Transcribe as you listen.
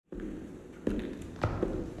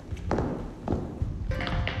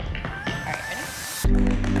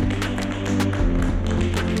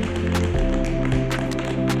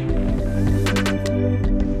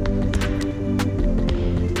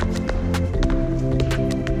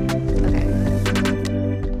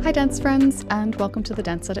Hi, dance friends, and welcome to the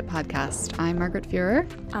Dance Edit podcast. I'm Margaret Fuhrer.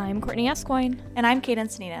 I'm Courtney Escoyne. And I'm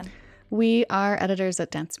Cadence Neenan. We are editors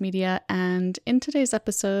at Dance Media, and in today's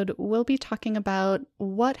episode, we'll be talking about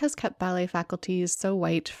what has kept ballet faculties so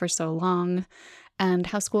white for so long, and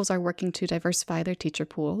how schools are working to diversify their teacher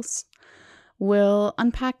pools. We'll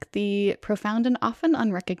unpack the profound and often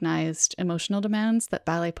unrecognized emotional demands that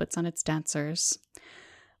ballet puts on its dancers.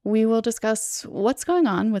 We will discuss what's going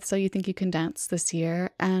on with So You Think You Can Dance this year,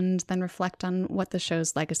 and then reflect on what the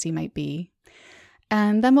show's legacy might be.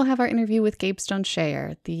 And then we'll have our interview with Gabe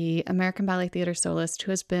Shayer, the American Ballet Theater soloist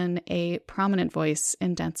who has been a prominent voice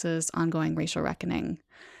in dance's ongoing racial reckoning.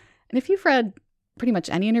 And if you've read pretty much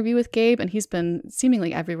any interview with Gabe, and he's been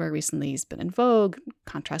seemingly everywhere recently, he's been in Vogue,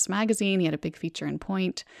 Contrast Magazine, he had a big feature in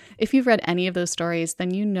Point. If you've read any of those stories,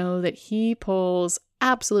 then you know that he pulls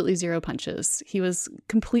absolutely zero punches. He was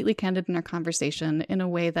completely candid in our conversation in a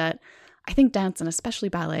way that I think dance, and especially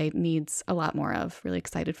ballet, needs a lot more of. Really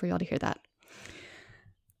excited for y'all to hear that.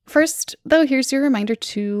 First, though, here's your reminder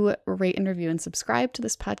to rate and review and subscribe to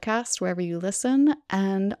this podcast wherever you listen,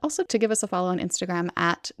 and also to give us a follow on Instagram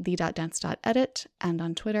at the.dance.edit and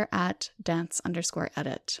on Twitter at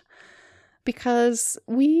dance_edit. Because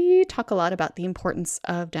we talk a lot about the importance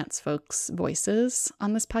of dance folks' voices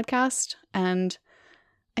on this podcast, and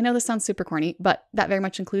I know this sounds super corny, but that very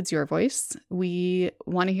much includes your voice. We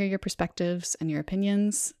want to hear your perspectives and your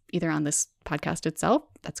opinions, either on this podcast itself,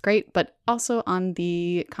 that's great, but also on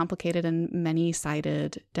the complicated and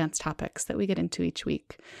many-sided dance topics that we get into each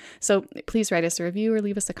week. So please write us a review or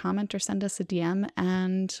leave us a comment or send us a DM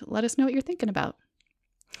and let us know what you're thinking about.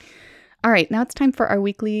 All right, now it's time for our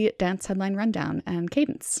weekly dance headline rundown. And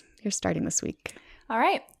Cadence, you're starting this week. All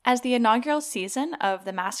right. As the inaugural season of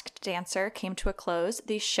The Masked Dancer came to a close,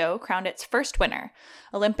 the show crowned its first winner,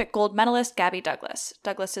 Olympic gold medalist Gabby Douglas.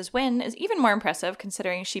 Douglas's win is even more impressive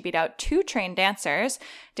considering she beat out two trained dancers.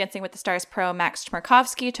 Dancing with the Stars pro Max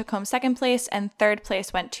Chmerkovskiy took home second place, and third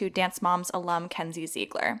place went to Dance Moms alum Kenzie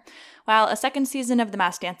Ziegler. While a second season of The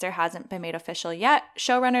Masked Dancer hasn't been made official yet,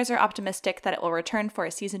 showrunners are optimistic that it will return for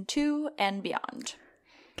a season 2 and beyond.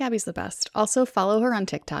 Gabby's the best. Also, follow her on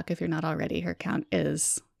TikTok if you're not already. Her account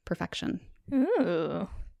is perfection. Ooh.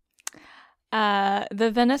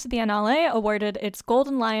 The Venice Biennale awarded its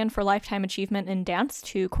Golden Lion for Lifetime Achievement in Dance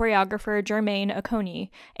to choreographer Germaine Okoni,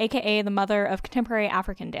 aka the mother of contemporary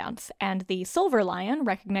African dance, and the Silver Lion,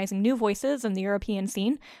 recognizing new voices in the European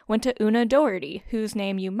scene, went to Una Doherty, whose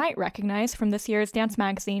name you might recognize from this year's Dance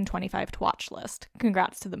Magazine 25 to Watch list.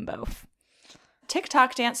 Congrats to them both.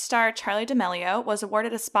 TikTok dance star Charli D'Amelio was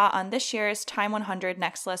awarded a spot on this year's Time 100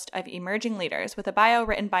 Next list of emerging leaders with a bio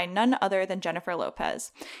written by none other than Jennifer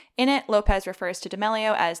Lopez. In it, Lopez refers to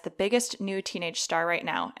D'Amelio as the biggest new teenage star right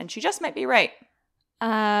now, and she just might be right.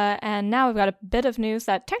 And now we've got a bit of news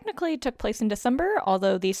that technically took place in December,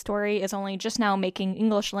 although the story is only just now making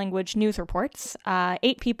English language news reports.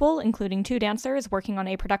 8 people, including 2 dancers working on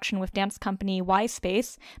a production with dance company Y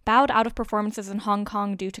Space, bowed out of performances in Hong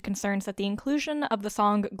Kong due to concerns that the inclusion of the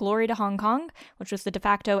song Glory to Hong Kong, which was the de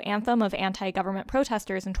facto anthem of anti-government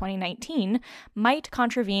protesters in 2019, might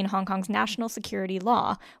contravene Hong Kong's national security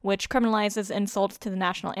law, which criminalizes insults to the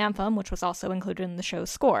national anthem, which was also included in the show's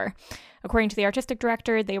score. According to the artistic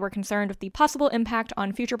director, they were concerned with the possible impact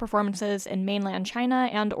on future performances in mainland China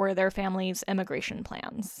and or their families' immigration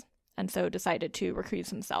plans, and so decided to recuse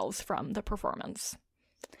themselves from the performance.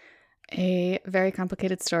 A very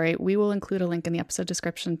complicated story. We will include a link in the episode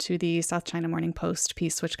description to the South China Morning Post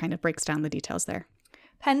piece, which kind of breaks down the details there.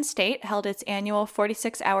 Penn State held its annual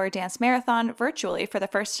 46-hour dance marathon virtually for the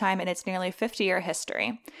first time in its nearly 50-year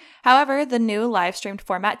history. However, the new live-streamed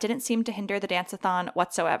format didn't seem to hinder the dance-a-thon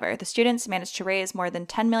whatsoever. The students managed to raise more than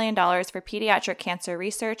 $10 million for pediatric cancer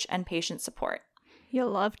research and patient support.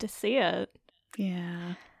 You'll love to see it.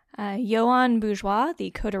 Yeah. Yoann Bourgeois,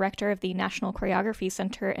 the co-director of the National Choreography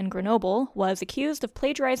Center in Grenoble, was accused of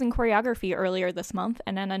plagiarizing choreography earlier this month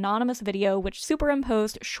in an anonymous video which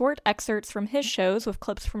superimposed short excerpts from his shows with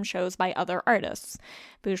clips from shows by other artists.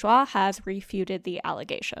 Bourgeois has refuted the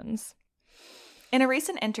allegations. In a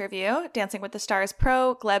recent interview, Dancing with the Stars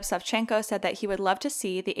pro Gleb Savchenko said that he would love to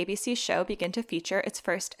see the ABC show begin to feature its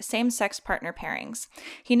first same-sex partner pairings.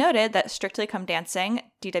 He noted that Strictly Come Dancing,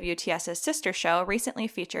 DWTS's sister show, recently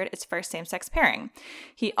featured its first same-sex pairing.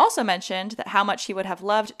 He also mentioned that how much he would have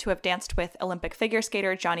loved to have danced with Olympic figure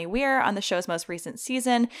skater Johnny Weir on the show's most recent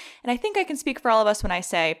season, and I think I can speak for all of us when I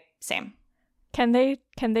say same. Can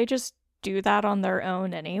they just do that on their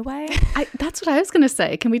own anyway? That's what I was going to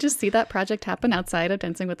say. Can we just see that project happen outside of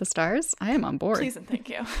Dancing with the Stars? I am on board. Please and thank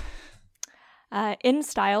you.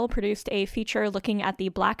 InStyle produced a feature looking at the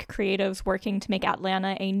Black creatives working to make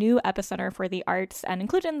Atlanta a new epicenter for the arts, and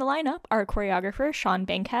included in the lineup are choreographer Sean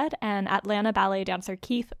Bankhead and Atlanta ballet dancer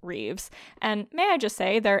Keith Reeves. And may I just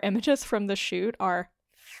say, their images from the shoot are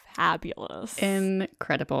fabulous.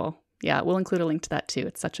 Incredible. Yeah, we'll include a link to that too.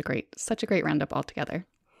 It's such a great roundup altogether.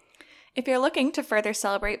 If you're looking to further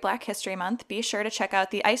celebrate Black History Month, be sure to check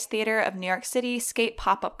out the Ice Theater of New York City Skate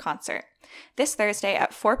Pop-Up Concert. This Thursday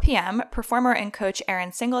at 4 p.m., performer and coach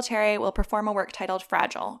Aaron Singletary will perform a work titled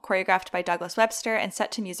Fragile, choreographed by Douglas Webster and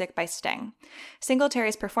set to music by Sting.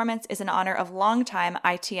 Singletary's performance is in honor of longtime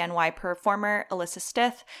ITNY performer Alyssa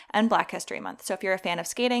Stith and Black History Month. So if you're a fan of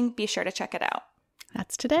skating, be sure to check it out.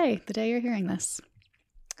 That's today, the day you're hearing this.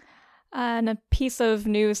 And a piece of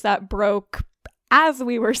news that broke as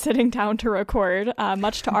we were sitting down to record,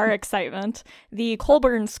 much to our excitement, the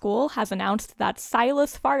Colburn School has announced that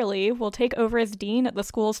Silas Farley will take over as dean at the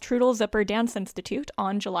school's Trudel Zipper Dance Institute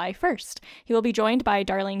on July 1st. He will be joined by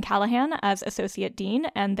Darlene Callahan as associate dean,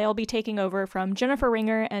 and they'll be taking over from Jennifer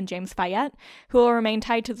Ringer and James Fayette, who will remain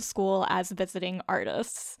tied to the school as visiting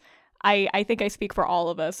artists. I think I speak for all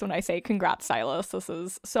of us when I say congrats, Silas. This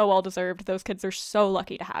is so well-deserved. Those kids are so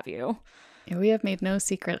lucky to have you. Yeah, we have made no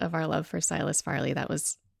secret of our love for Silas Farley. That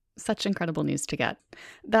was such incredible news to get.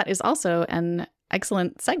 That is also an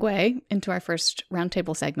excellent segue into our first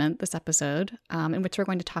roundtable segment this episode, in which we're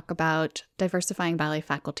going to talk about diversifying ballet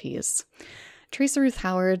faculties. Teresa Ruth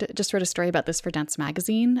Howard just wrote a story about this for Dance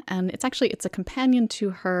Magazine, and it's a companion to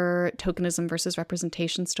her tokenism versus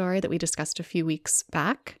representation story that we discussed a few weeks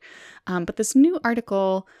back. But this new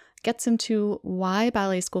article gets into why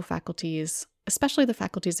ballet school faculties, especially the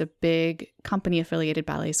faculties of big company-affiliated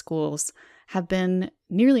ballet schools, have been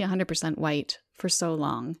nearly 100% white for so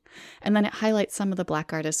long. And then it highlights some of the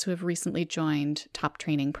Black artists who have recently joined top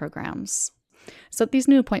training programs. So these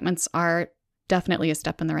new appointments are definitely a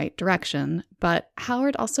step in the right direction, but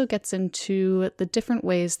Howard also gets into the different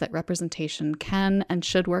ways that representation can and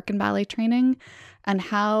should work in ballet training, and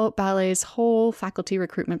how ballet's whole faculty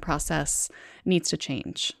recruitment process needs to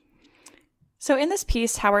change. So in this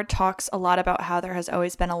piece, Howard talks a lot about how there has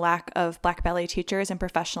always been a lack of Black ballet teachers in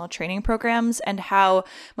professional training programs, and how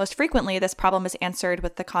most frequently this problem is answered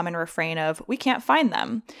with the common refrain of, "We can't find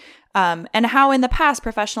them." And how in the past,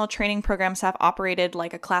 professional training programs have operated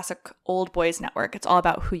like a classic old boys network. It's all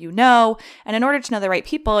about who you know, and in order to know the right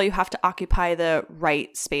people, you have to occupy the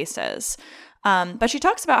right spaces. But she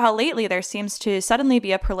talks about how lately there seems to suddenly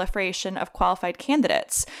be a proliferation of qualified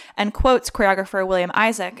candidates, and quotes choreographer William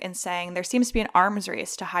Isaac in saying there seems to be an arms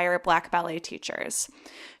race to hire Black ballet teachers.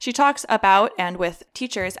 She talks about and with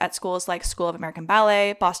teachers at schools like School of American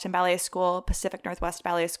Ballet, Boston Ballet School, Pacific Northwest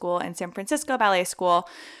Ballet School, and San Francisco Ballet School,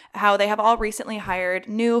 how they have all recently hired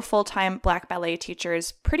new full-time Black ballet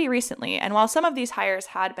teachers pretty recently. And while some of these hires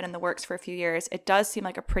had been in the works for a few years, it does seem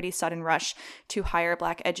like a pretty sudden rush to hire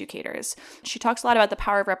Black educators. She talks a lot about the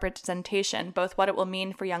power of representation, both what it will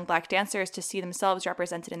mean for young Black dancers to see themselves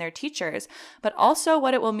represented in their teachers, but also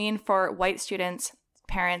what it will mean for white students,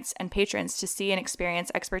 parents, and patrons to see and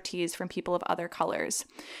experience expertise from people of other colors.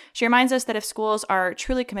 She reminds us that if schools are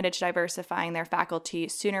truly committed to diversifying their faculty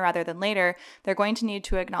sooner rather than later, they're going to need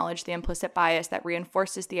to acknowledge the implicit bias that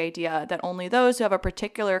reinforces the idea that only those who have a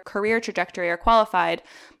particular career trajectory are qualified,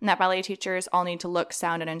 and that ballet teachers all need to look,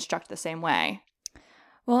 sound, and instruct the same way.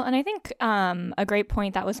 Well, and I think a great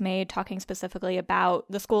point that was made talking specifically about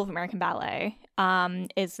the School of American Ballet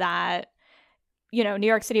is that, you know, New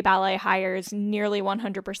York City Ballet hires nearly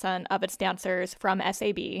 100% of its dancers from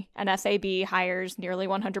SAB, and SAB hires nearly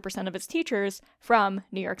 100% of its teachers from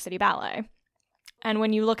New York City Ballet. And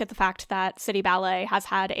when you look at the fact that City Ballet has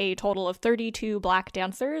had a total of 32 Black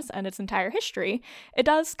dancers in its entire history, it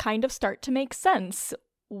does kind of start to make sense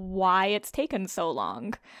why it's taken so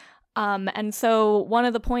long. And so one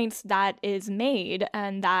of the points that is made,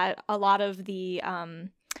 and that a lot of the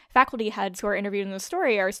faculty heads who are interviewed in the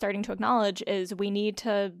story are starting to acknowledge, is we need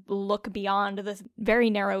to look beyond this very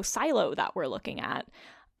narrow silo that we're looking at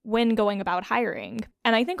when going about hiring.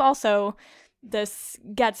 And I think also this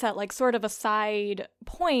gets at like sort of a side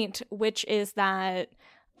point, which is that,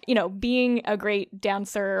 you know, being a great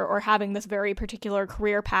dancer or having this very particular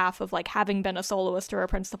career path of like having been a soloist or a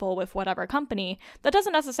principal with whatever company, that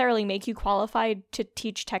doesn't necessarily make you qualified to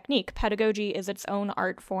teach technique. Pedagogy is its own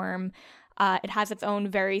art form. It has its own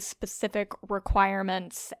very specific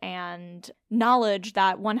requirements and knowledge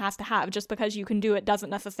that one has to have. Just because you can do it doesn't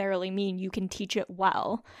necessarily mean you can teach it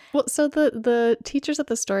well. Well, so the teachers that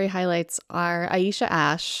the story highlights are Aisha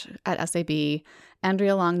Ash at SAB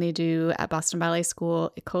Andrea Long-Naidu at Boston Ballet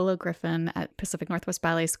School, Ikola Griffin at Pacific Northwest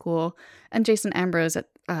Ballet School, and Jason Ambrose at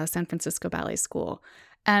San Francisco Ballet School.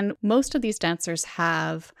 And most of these dancers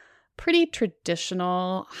have pretty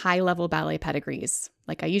traditional high-level ballet pedigrees.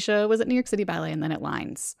 Like Aisha was at New York City Ballet and then at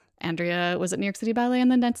Lines. Andrea was at New York City Ballet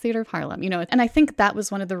and then Dance Theater of Harlem, and I think that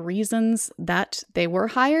was one of the reasons that they were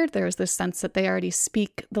hired. There was this sense that they already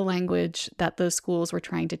speak the language that those schools were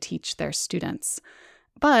trying to teach their students.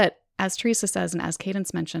 But as Teresa says, and as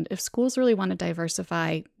Cadence mentioned, if schools really want to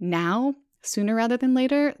diversify now, sooner rather than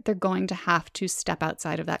later, they're going to have to step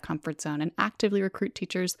outside of that comfort zone and actively recruit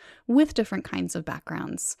teachers with different kinds of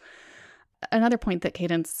backgrounds. Another point that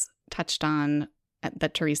Cadence touched on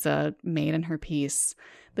that Teresa made in her piece,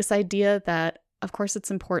 this idea that, of course,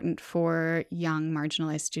 it's important for young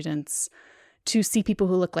marginalized students to see people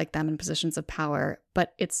who look like them in positions of power,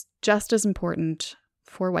 but it's just as important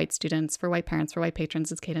for white students, for white parents, for white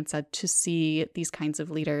patrons, as Cadence said, to see these kinds of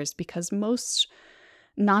leaders, because most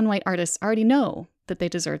non-white artists already know that they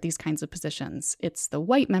deserve these kinds of positions. It's the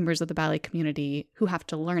white members of the ballet community who have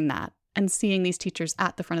to learn that. And seeing these teachers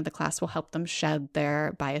at the front of the class will help them shed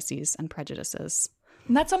their biases and prejudices.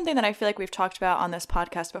 And that's something that I feel like we've talked about on this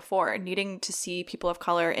podcast before, needing to see people of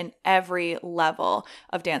color in every level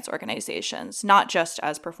of dance organizations, not just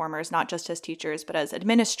as performers, not just as teachers, but as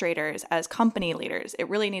administrators, as company leaders. It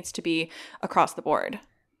really needs to be across the board.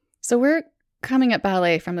 So we're coming at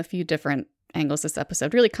ballet from a few different angles this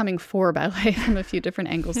episode, really coming for ballet from a few different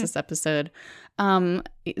angles this episode. In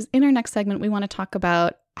our next segment, we want to talk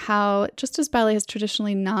about how, just as ballet has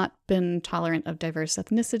traditionally not been tolerant of diverse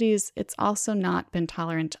ethnicities, it's also not been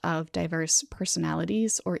tolerant of diverse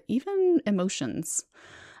personalities or even emotions.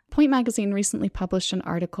 Point Magazine recently published an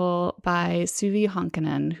article by Suvi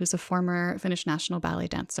Honkanen, who's a former Finnish national ballet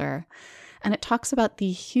dancer, and it talks about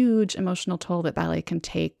the huge emotional toll that ballet can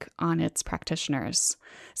take on its practitioners.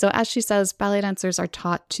 So as she says, ballet dancers are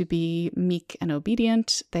taught to be meek and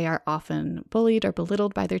obedient. They are often bullied or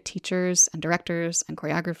belittled by their teachers and directors and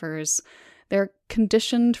choreographers. They're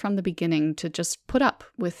conditioned from the beginning to just put up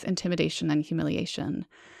with intimidation and humiliation.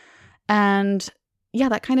 And yeah,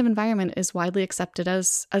 that kind of environment is widely accepted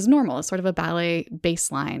as normal, as sort of a ballet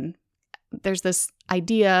baseline. There's this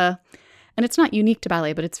idea, and it's not unique to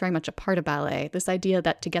ballet, but it's very much a part of ballet, this idea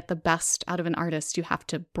that to get the best out of an artist, you have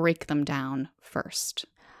to break them down first.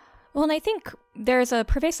 Well, and I think there's a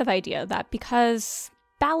pervasive idea that because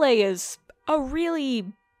ballet is a really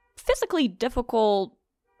physically difficult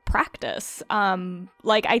practice,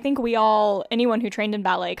 I think anyone who trained in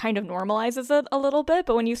ballet kind of normalizes it a little bit,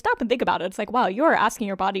 but when you stop and think about it, it's like, wow, you're asking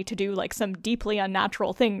your body to do some deeply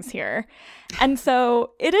unnatural things here. And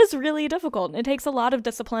so it is really difficult. It takes a lot of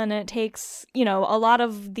discipline. It takes, a lot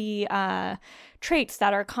of the traits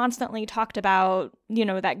that are constantly talked about,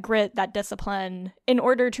 that grit, that discipline, in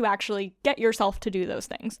order to actually get yourself to do those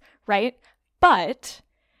things, right? But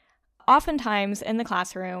oftentimes in the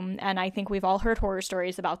classroom, and I think we've all heard horror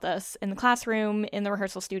stories about this, in the classroom, in the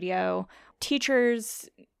rehearsal studio, teachers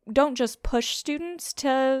don't just push students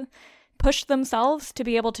to push themselves to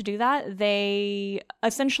be able to do that.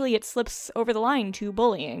 It slips over the line to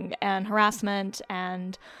bullying and harassment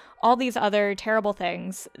and all these other terrible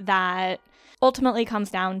things that ultimately comes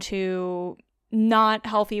down to not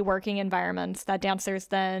healthy working environments that dancers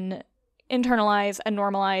then internalize and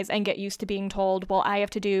normalize and get used to being told, well, I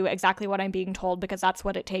have to do exactly what I'm being told because that's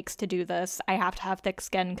what it takes to do this. I have to have thick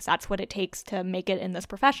skin because that's what it takes to make it in this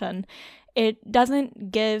profession. It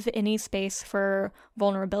doesn't give any space for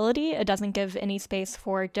vulnerability. It doesn't give any space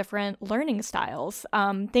for different learning styles.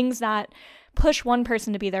 Things that push one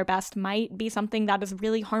person to be their best might be something that is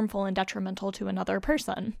really harmful and detrimental to another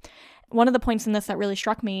person. One of the points in this that really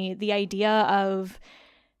struck me, the idea of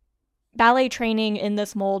ballet training in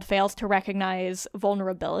this mold fails to recognize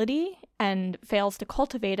vulnerability and fails to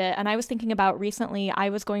cultivate it. And I was thinking about recently, I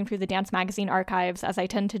was going through the Dance Magazine archives, as I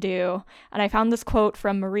tend to do, and I found this quote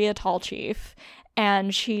from Maria Tallchief,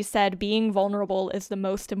 and she said, "Being vulnerable is the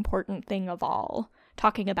most important thing of all,"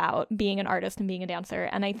 talking about being an artist and being a dancer.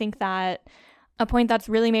 And I think that a point that's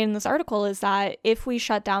really made in this article is that if we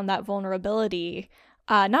shut down that vulnerability,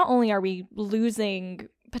 not only are we losing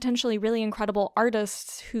potentially really incredible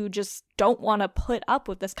artists who just don't want to put up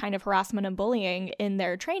with this kind of harassment and bullying in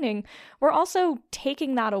their training, we're also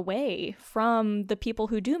taking that away from the people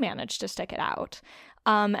who do manage to stick it out.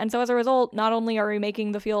 And so as a result, not only are we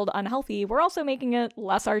making the field unhealthy, we're also making it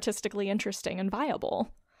less artistically interesting and viable.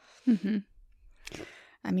 Mm-hmm.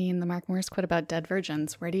 I mean, the Mark Morris quote about dead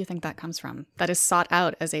virgins, where do you think that comes from? That is sought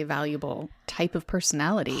out as a valuable type of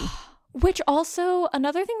personality. Which also,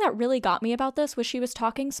 another thing that really got me about this was she was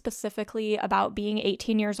talking specifically about being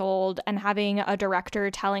 18 years old and having a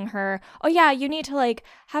director telling her, oh yeah, you need to like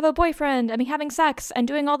have a boyfriend and be having sex and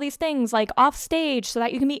doing all these things like off stage so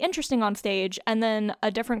that you can be interesting on stage. And then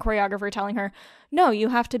a different choreographer telling her, no, you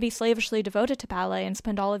have to be slavishly devoted to ballet and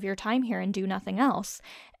spend all of your time here and do nothing else.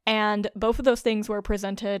 And both of those things were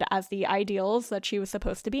presented as the ideals that she was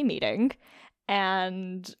supposed to be meeting.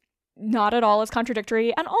 And not at all as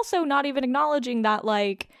contradictory, and also not even acknowledging that,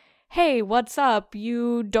 like, hey, what's up?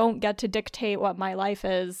 You don't get to dictate what my life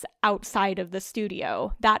is outside of the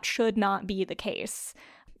studio. That should not be the case.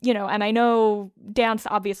 You know, and I know dance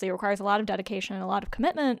obviously requires a lot of dedication and a lot of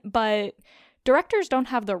commitment, but directors don't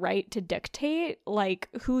have the right to dictate, like,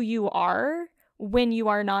 who you are when you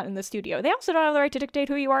are not in the studio. They also don't have the right to dictate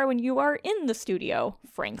who you are when you are in the studio,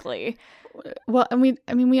 frankly. Well, and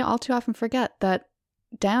we all too often forget that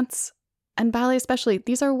dance and ballet especially,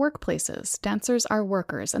 these are workplaces. Dancers are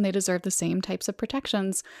workers, and they deserve the same types of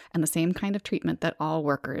protections and the same kind of treatment that all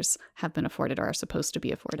workers have been afforded or are supposed to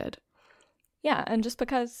be afforded. Yeah, and just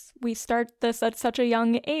because we start this at such a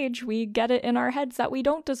young age, we get it in our heads that we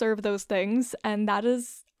don't deserve those things, and that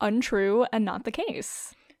is untrue and not the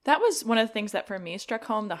case. That was one of the things that for me struck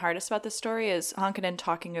home the hardest about this story is Hankinen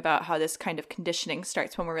talking about how this kind of conditioning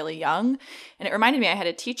starts when we're really young. And it reminded me I had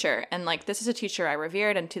a teacher, and like this is a teacher I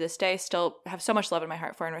revered and to this day still have so much love in my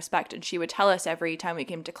heart for and respect. And she would tell us every time we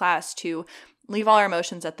came to class to leave all our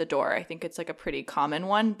emotions at the door. I think it's like a pretty common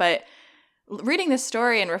one. But reading this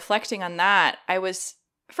story and reflecting on that, I was,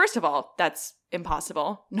 first of all, that's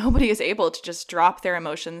impossible. Nobody is able to just drop their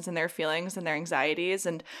emotions and their feelings and their anxieties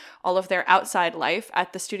and all of their outside life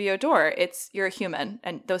at the studio door. You're a human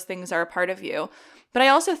and those things are a part of you. But I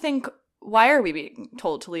also think, why are we being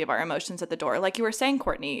told to leave our emotions at the door? Like you were saying,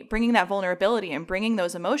 Courtney, bringing that vulnerability and bringing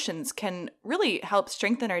those emotions can really help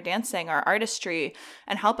strengthen our dancing, our artistry,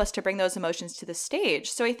 and help us to bring those emotions to the stage.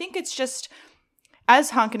 So I think it's just,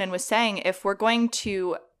 as Hankinen was saying, if we're going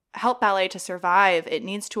to help ballet to survive, it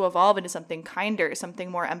needs to evolve into something kinder,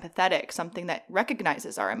 something more empathetic, something that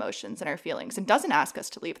recognizes our emotions and our feelings and doesn't ask us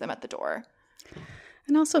to leave them at the door.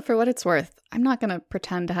 And also, for what it's worth, I'm not going to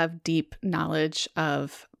pretend to have deep knowledge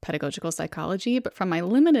of pedagogical psychology, but from my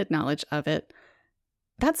limited knowledge of it,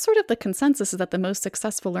 that's sort of the consensus, is that the most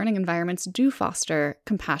successful learning environments do foster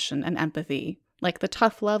compassion and empathy. Like the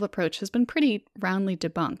tough love approach has been pretty roundly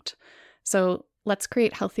debunked. So let's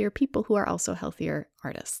create healthier people who are also healthier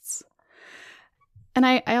artists. And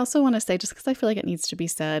I also want to say, just because I feel like it needs to be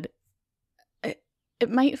said, it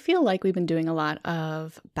might feel like we've been doing a lot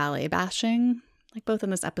of ballet bashing, like both in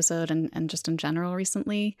this episode and just in general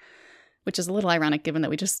recently, which is a little ironic given that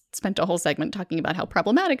we just spent a whole segment talking about how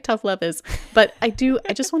problematic tough love is. But I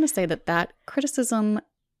just want to say that criticism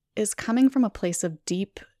is coming from a place of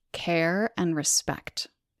deep care and respect.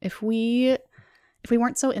 If we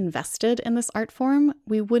weren't so invested in this art form,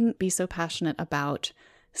 we wouldn't be so passionate about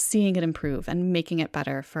seeing it improve and making it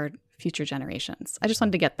better for future generations. I just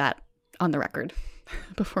wanted to get that on the record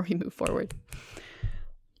before we move forward.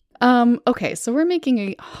 Okay, so we're making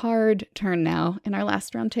a hard turn now. In our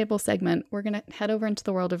last roundtable segment, we're going to head over into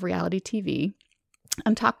the world of reality TV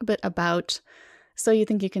and talk a bit about So You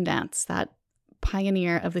Think You Can Dance, that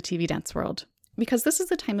pioneer of the TV dance world. Because this is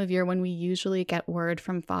the time of year when we usually get word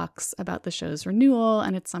from Fox about the show's renewal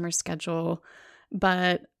and its summer schedule.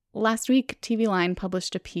 But last week, TV Line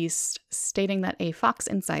published a piece stating that a Fox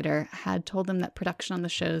insider had told them that production on the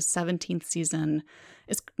show's 17th season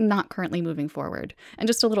is not currently moving forward. And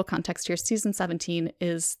just a little context here, season 17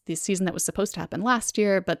 is the season that was supposed to happen last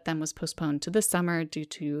year, but then was postponed to this summer due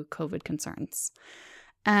to COVID concerns.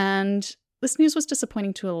 And this news was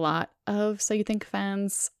disappointing to a lot of So You Think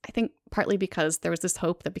fans, I think partly because there was this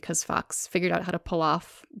hope that because Fox figured out how to pull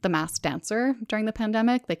off The Masked Dancer during the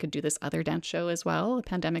pandemic, they could do this other dance show as well, a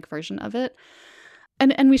pandemic version of it.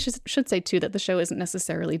 And we should say, too, that the show isn't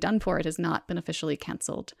necessarily done for. It has not been officially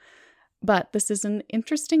canceled. But this is an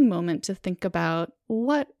interesting moment to think about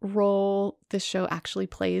what role this show actually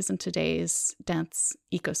plays in today's dance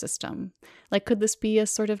ecosystem. Like, could this be a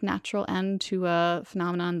sort of natural end to a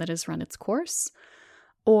phenomenon that has run its course?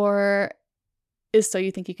 Or is So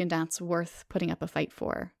You Think You Can Dance worth putting up a fight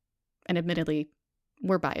for? And admittedly,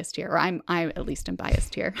 we're biased here, or I at least am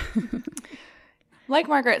biased here. Like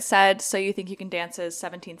Margaret said, So You Think You Can Dance's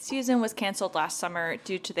 17th season was canceled last summer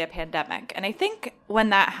due to the pandemic. And I think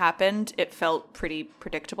when that happened, it felt pretty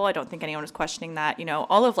predictable. I don't think anyone was questioning that. You know,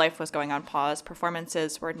 all of life was going on pause.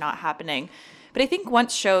 Performances were not happening. But I think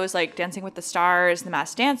once shows like Dancing with the Stars, The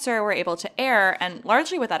Masked Dancer were able to air, and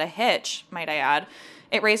largely without a hitch, might I add,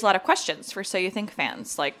 It raised a lot of questions for So You Think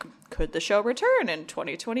fans, like, could the show return in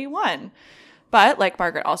 2021? But, like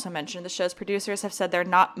Margaret also mentioned, the show's producers have said they're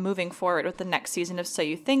not moving forward with the next season of So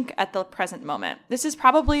You Think at the present moment. This is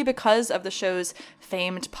probably because of the show's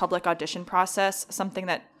famed public audition process, something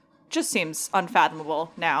that just seems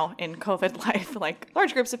unfathomable now in COVID life, like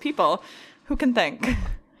large groups of people. Who can think?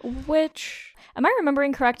 Which, am I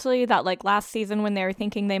remembering correctly that like last season when they were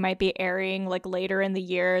thinking they might be airing like later in the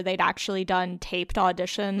year, they'd actually done taped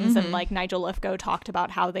auditions and like Nigel Lithgow talked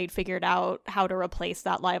about how they'd figured out how to replace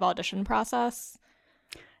that live audition process?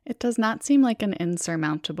 It does not seem like an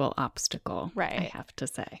insurmountable obstacle, Right. I have to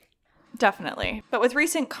say. Definitely. But with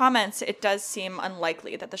recent comments, it does seem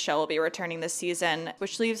unlikely that the show will be returning this season,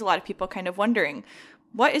 which leaves a lot of people kind of wondering,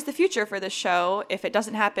 what is the future for this show if it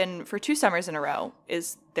doesn't happen for 2 summers in a row?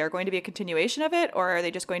 Is there going to be a continuation of it, or are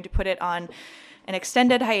they just going to put it on an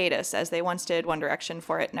extended hiatus as they once did One Direction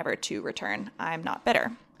for it never to return? I'm not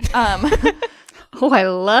bitter. Oh, I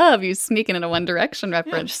love you sneaking in a One Direction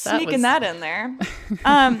reference. Sneaking that in there.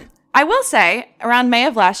 I will say, around May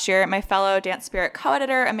of last year, my fellow Dance Spirit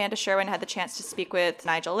co-editor Amanda Sherwin had the chance to speak with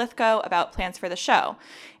Nigel Lithgow about plans for the show.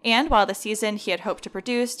 And while the season he had hoped to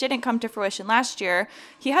produce didn't come to fruition last year,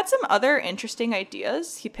 he had some other interesting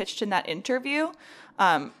ideas he pitched in that interview.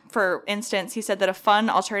 For instance, he said that a fun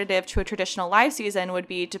alternative to a traditional live season would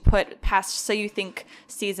be to put past So You Think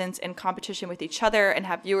seasons in competition with each other and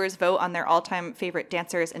have viewers vote on their all-time favorite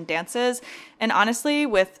dancers and dances. And honestly,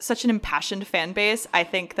 with such an impassioned fan base, I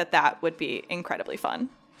think that that would be incredibly fun.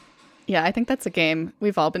 Yeah, I think that's a game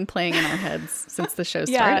we've all been playing in our heads since the show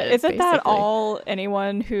started. Yeah, isn't that basically. all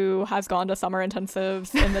anyone who has gone to summer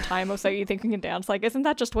intensives in the time of So You Think You Can Dance, like, isn't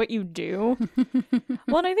that just what you do?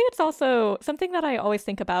 Well, and I think it's also something that I always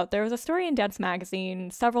think about. There was a story in Dance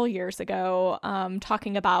Magazine several years ago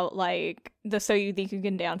talking about, like, the So You Think You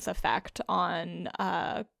Can Dance effect on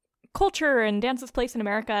culture and dance's place in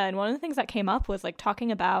America. And one of the things that came up was, like,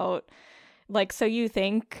 talking about like So You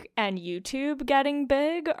Think and YouTube getting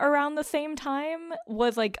big around the same time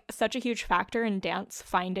was like such a huge factor in dance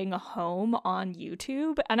finding a home on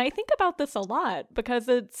YouTube. And I think about this a lot because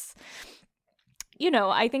it's, you know,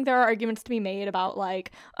 I think there are arguments to be made about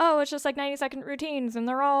like, oh, it's just like 90-second routines and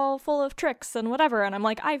they're all full of tricks and whatever. And I'm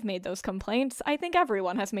like, I've made those complaints. I think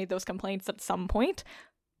everyone has made those complaints at some point.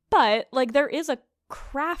 But like there is a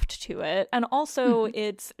craft to it, and also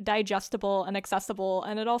it's digestible and accessible,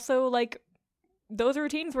 and it also like those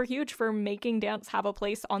routines were huge for making dance have a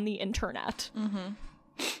place on the internet.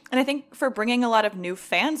 And I think for bringing a lot of new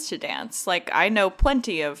fans to dance, like I know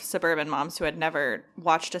plenty of suburban moms who had never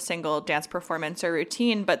watched a single dance performance or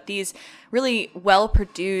routine, but these really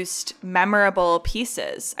well-produced, memorable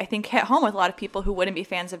pieces, I think hit home with a lot of people who wouldn't be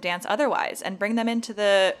fans of dance otherwise and bring them into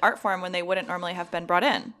the art form when they wouldn't normally have been brought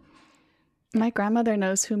in. My grandmother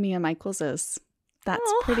knows who Mia Michaels is.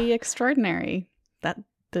 That's pretty extraordinary. That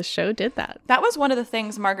the show did that. That was one of the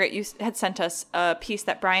things, Margaret, you had sent us a piece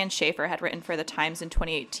that Brian Shayer had written for The Times in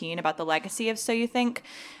 2018 about the legacy of So You Think.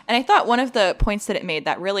 And I thought one of the points that it made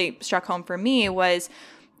that really struck home for me was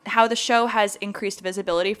how the show has increased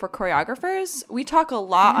visibility for choreographers. We talk a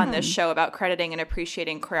lot on this show about crediting and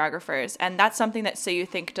appreciating choreographers, and that's something that So You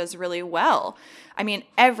Think does really well. I mean,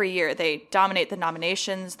 every year they dominate the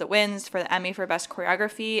nominations, the wins for the Emmy for Best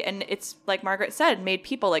Choreography, and it's, like Margaret said, made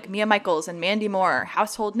people like Mia Michaels and Mandy Moore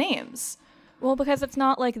household names. Well, because it's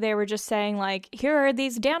not like they were just saying, like, here are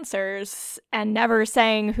these dancers and never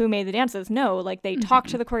saying who made the dances. No, like, they talk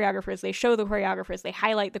to the choreographers, they show the choreographers, they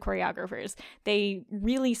highlight the choreographers. They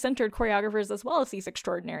really centered choreographers as well as these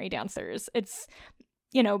extraordinary dancers. It's,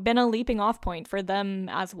 you know, been a leaping off point for them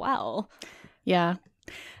as well. Yeah.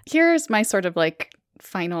 Here's my sort of, like,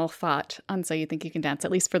 final thought on So You Think You Can Dance,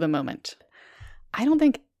 at least for the moment. I don't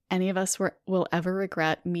think any of us will ever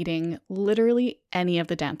regret meeting literally any of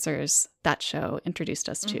the dancers that show introduced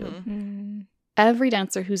us to. Every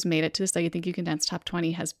dancer who's made it to the So You Think You Can Dance Top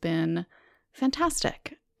 20 has been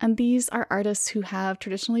fantastic. And these are artists who have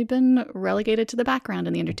traditionally been relegated to the background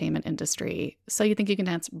in the entertainment industry. So You Think You Can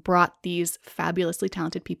Dance brought these fabulously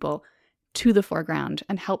talented people to the foreground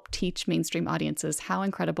and helped teach mainstream audiences how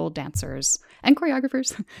incredible dancers and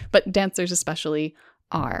choreographers, but dancers especially,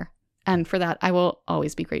 are. And for that, I will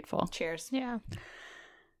always be grateful. Cheers. Yeah.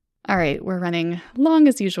 All right, we're running long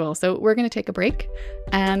as usual, so we're going to take a break.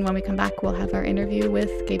 And when we come back, we'll have our interview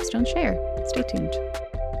with Gabe Shayer. Stay tuned.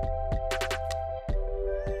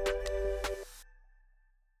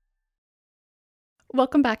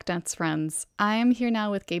 Welcome back, dance friends. I'm here now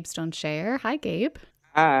with Gabe Shayer. Hi, Gabe.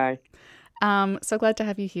 Hi. So glad to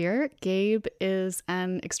have you here. Gabe is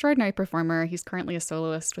an extraordinary performer. He's currently a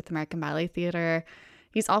soloist with American Ballet Theater.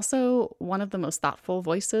 He's also one of the most thoughtful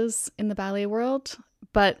voices in the ballet world.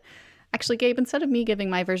 But actually, Gabe, instead of me giving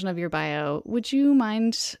my version of your bio, would you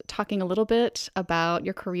mind talking a little bit about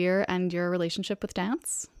your career and your relationship with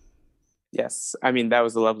dance? Yes, I mean, that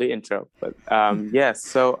was a lovely intro. But yes,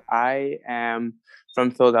 so I am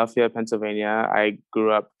from Philadelphia, Pennsylvania. I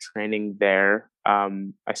grew up training there.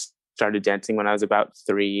 I started dancing when I was about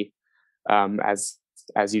 3, as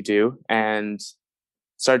you do, and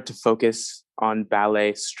started to focus on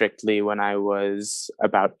ballet strictly when I was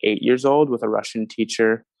about 8 years old with a Russian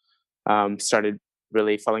teacher. Started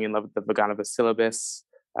really falling in love with the Vaganova syllabus,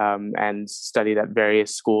 and studied at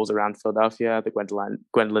various schools around Philadelphia, the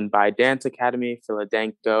Gwendolyn By Dance Academy,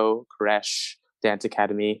 Philadelphia, Koresh Dance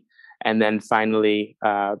Academy, and then finally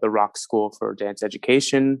the Rock School for Dance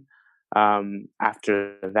Education.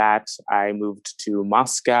 After that, I moved to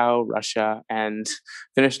Moscow, Russia, and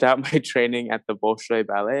finished out my training at the Bolshoi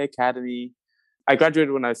Ballet Academy. I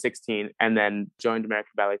graduated when I was 16 and then joined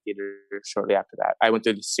American Ballet Theater shortly after that. I went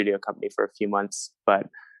through the studio company for a few months, but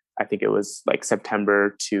I think it was like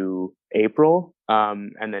September to April,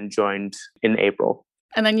 and then joined in April.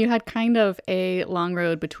 And then you had kind of a long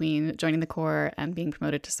road between joining the corps and being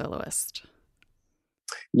promoted to soloist.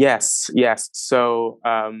 Yes. So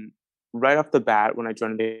right off the bat, when I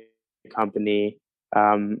joined the company,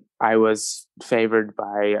 I was favored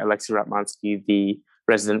by Alexei Ratmansky, the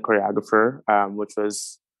resident choreographer, which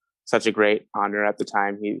was such a great honor at the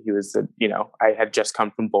time. He was I had just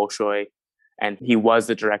come from Bolshoi, and he was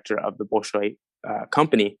the director of the Bolshoi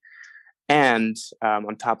company. And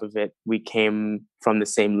on top of it, we came from the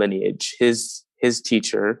same lineage. His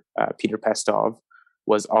teacher, Peter Pestov,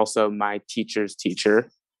 was also my teacher's teacher,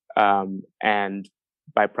 and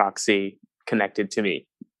by proxy connected to me.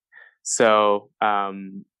 So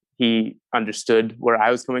he understood where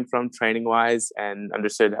I was coming from training wise, and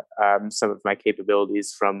understood some of my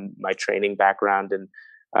capabilities from my training background.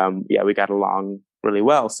 And we got along really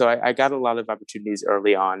well. So I got a lot of opportunities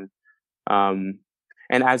early on.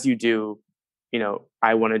 And as you do,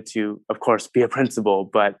 I wanted to, of course, be a principal,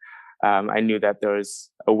 but I knew that there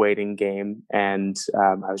was a waiting game, and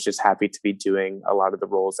I was just happy to be doing a lot of the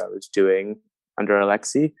roles I was doing under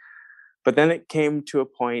Alexei. But then it came to a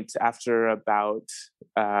point after about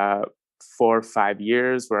 4 or 5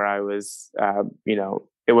 years where I was,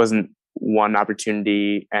 it wasn't one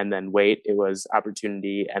opportunity and then wait. It was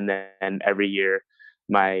opportunity, and then every year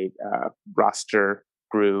my roster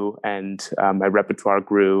grew, and my repertoire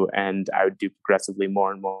grew, and I would do progressively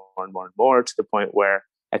more and more and more and more, to the point where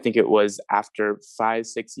I think it was after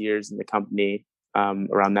 5-6 years in the company,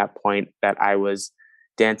 around that point, that I was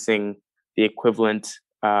dancing the equivalent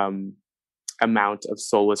amount of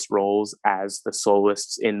soloist roles as the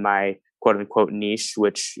soloists in my quote unquote niche,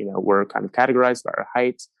 which, were kind of categorized by our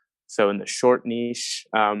height. So in the short niche,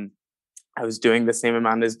 I was doing the same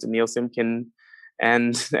amount as Daniil Simkin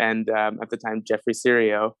and at the time, Jeffrey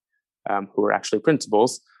Sirio, who were actually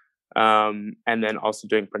principals, and then also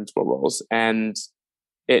doing principal roles. And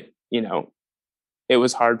it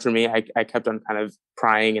was hard for me. I kept on kind of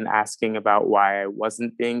prying and asking about why I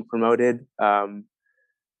wasn't being promoted.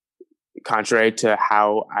 Contrary to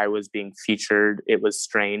how I was being featured, it was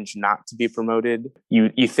strange not to be promoted.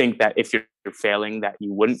 You think that if you're failing, that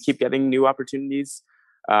you wouldn't keep getting new opportunities.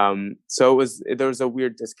 So there was a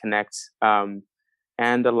weird disconnect,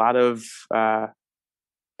 and a lot of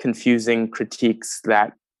confusing critiques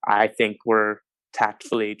that I think were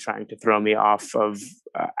tactfully trying to throw me off of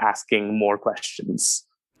asking more questions.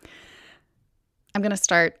 I'm going to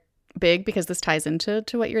start big because this ties into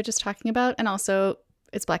what you were just talking about. And also,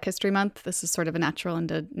 it's Black History Month. This is sort of a natural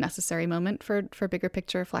and a necessary moment for bigger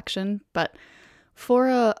picture reflection. But for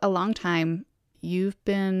a long time, you've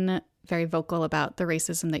been very vocal about the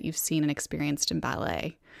racism that you've seen and experienced in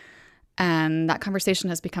ballet. And that conversation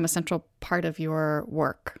has become a central part of your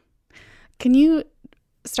work. Can you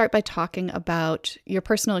start by talking about your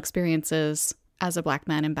personal experiences as a Black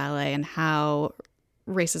man in ballet and how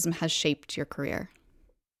racism has shaped your career?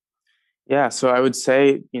 Yeah, so I would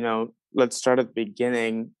say, let's start at the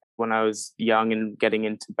beginning. When I was young and getting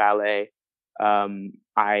into ballet,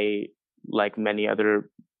 I, like many other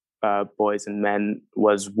boys and men,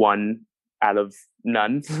 was one out of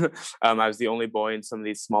none. I was the only boy in some of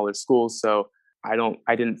these smaller schools, so I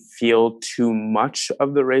didn't feel too much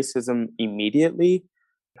of the racism immediately.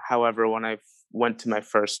 However, when I went to my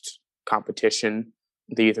first competition,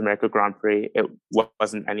 the Youth America Grand Prix, it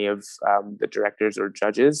wasn't any of the directors or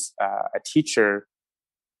judges. A teacher,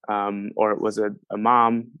 or it was a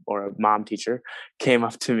mom or a mom teacher, came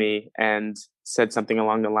up to me and said something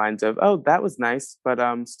along the lines of, "Oh, that was nice, but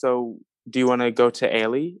so do you want to go to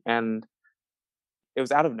Ailey?" And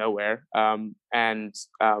out of nowhere, and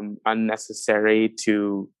unnecessary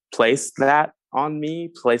to place that on me,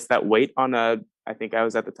 place that weight on I think I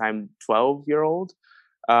was at the time 12-year-old.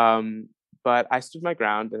 But I stood my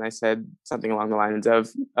ground and I said something along the lines of,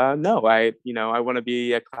 no, I want to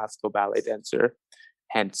be a classical ballet dancer,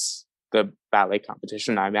 hence the ballet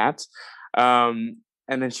competition I'm at. And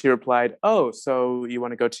then she replied, oh, so you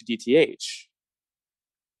want to go to DTH?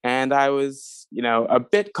 And I was, a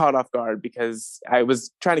bit caught off guard because I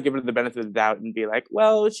was trying to give her the benefit of the doubt and be like,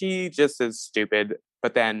 well, she just is stupid.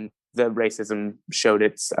 But then the racism showed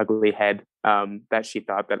its ugly head, that she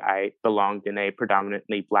thought that I belonged in a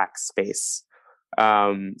predominantly Black space.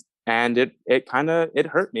 And it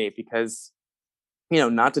hurt me because,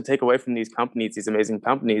 not to take away from these companies, these amazing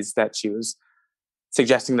companies that she was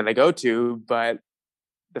suggesting that I go to, but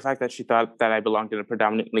the fact that she thought that I belonged in a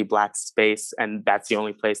predominantly Black space and that's the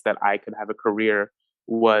only place that I could have a career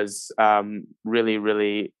was really,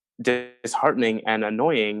 really disheartening and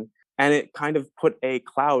annoying. And it kind of put a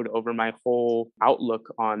cloud over my whole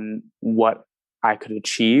outlook on what I could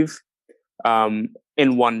achieve,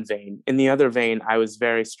 in one vein. In the other vein, I was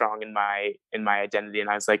very strong in my identity. And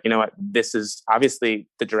I was like, you know what, this is obviously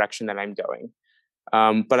the direction that I'm going.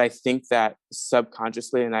 But I think that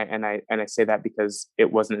subconsciously, and I say that because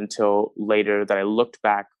it wasn't until later that I looked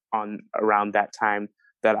back on around that time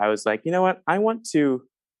that I was like, you know what, I want to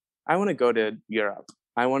go to Europe.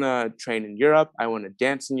 I want to train in Europe. I want to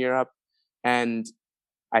dance in Europe. And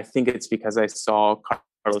I think it's because I saw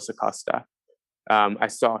Carlos Acosta. I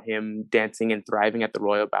saw him dancing and thriving at the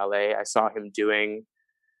Royal Ballet. I saw him doing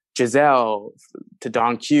Giselle to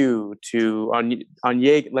Don Q to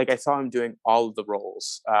Anye. Like I saw him doing all of the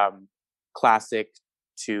roles, classic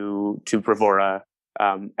to bravura,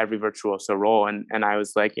 every virtuoso role. And I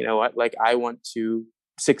was like, you know what, like I want to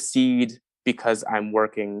succeed because I'm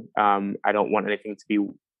working. I don't want anything to be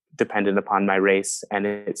dependent upon my race. And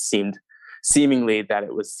it seemingly that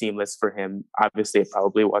it was seamless for him. Obviously it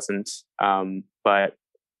probably wasn't. But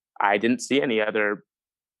I didn't see any other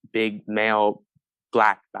big male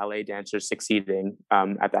Black ballet dancers succeeding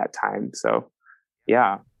at that time. So,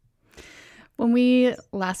 yeah. When we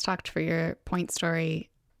last talked for your point story,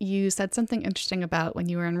 you said something interesting about when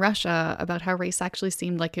you were in Russia, about how race actually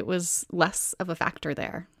seemed like it was less of a factor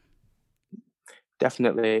there.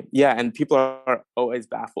 Definitely. Yeah. And people are always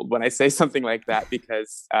baffled when I say something like that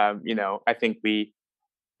because, I think we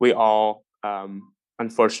all,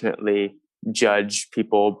 unfortunately, judge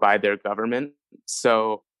people by their government.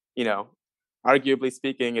 So, arguably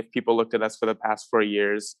speaking, if people looked at us for the past 4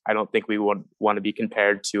 years, I don't think we would want to be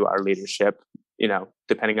compared to our leadership,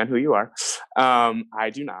 depending on who you are.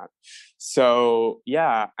 I do not. So,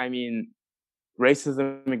 yeah, I mean,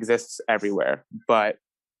 racism exists everywhere. But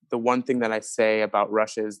the one thing that I say about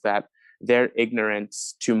Russia is that their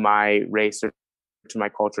ignorance to my race or to my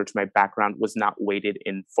culture, to my background, was not weighted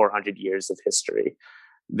in 400 years of history.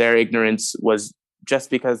 Their ignorance was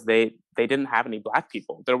just because they didn't have any Black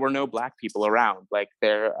people. There were no Black people around. Like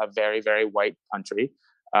they're a very, very white country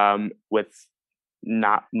with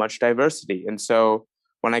not much diversity. And so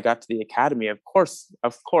when I got to the academy, of course,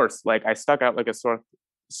 like I stuck out like a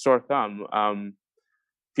sore thumb.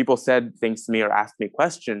 People said things to me or asked me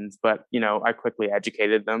questions, but I quickly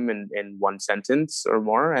educated them in one sentence or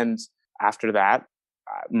more. And after that,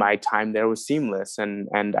 my time there was seamless,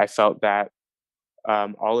 and I felt that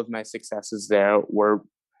all of my successes there were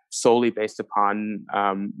solely based upon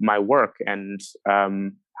my work and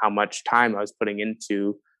how much time I was putting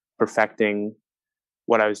into perfecting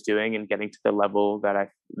what I was doing and getting to the level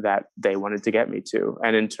that they wanted to get me to.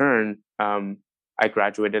 And in turn, I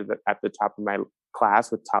graduated at the top of my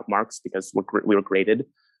class with top marks because we were graded,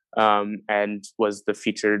 and was the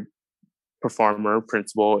featured performer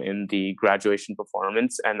principal in the graduation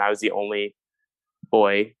performance. And I was the only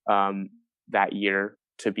boy that year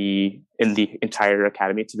to be in the entire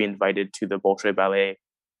academy to be invited to the Bolshoi Ballet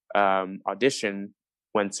audition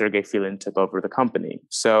when Sergei Filin took over the company.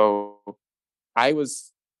 So I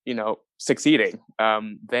was, succeeding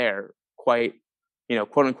there quite,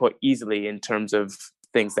 quote unquote, easily in terms of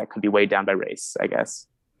things that could be weighed down by race, I guess.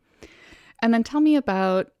 And then tell me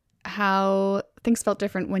about how things felt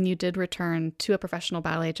different when you did return to a professional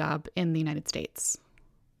ballet job in the United States.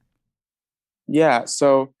 Yeah,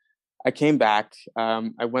 so I came back.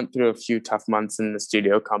 I went through a few tough months in the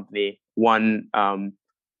studio company. One,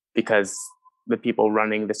 because the people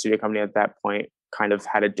running the studio company at that point kind of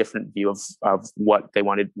had a different view of what they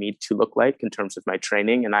wanted me to look like in terms of my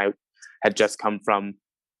training. And I had just come from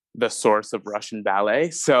the source of Russian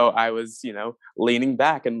ballet. So I was, leaning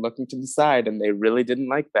back and looking to the side, and they really didn't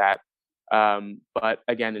like that. But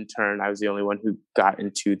again, in turn, I was the only one who got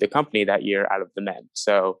into the company that year out of the men.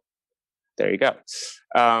 So there you go.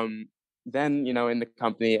 Then, in the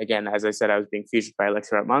company, again, as I said, I was being featured by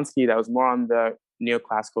Alexei Ratmansky. That was more on the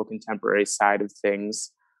neoclassical contemporary side of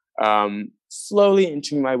things. Slowly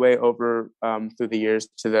inching my way over through the years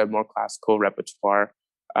to the more classical repertoire.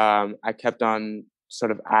 I kept on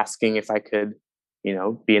sort of asking if I could,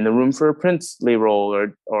 be in the room for a princely role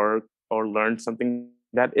or learn something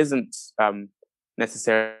that isn't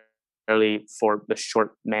necessarily for the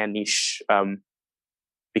short man niche.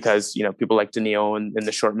 Because people like Daniil in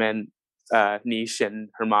the short man niche, and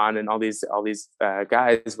Herman and all these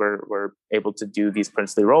guys were able to do these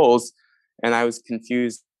princely roles, and I was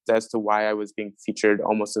confused as to why I was being featured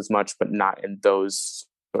almost as much, but not in those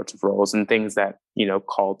sorts of roles and things that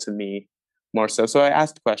called to me more so. So I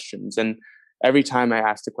asked questions, and every time I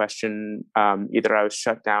asked a question, either I was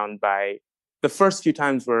shut down by. The first few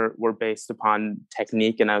times were based upon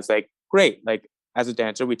technique, and I was like, great, like. As a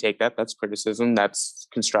dancer, we take that. That's criticism. That's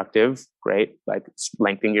constructive. Great. Like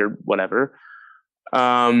lengthening your whatever.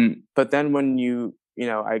 But then when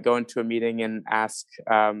I go into a meeting and ask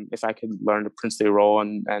if I could learn a princely role,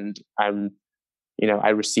 and I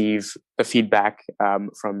receive the feedback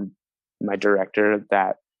from my director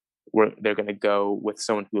that they're going to go with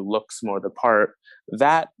someone who looks more the part.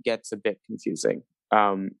 That gets a bit confusing.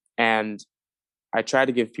 And I try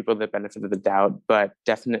to give people the benefit of the doubt, but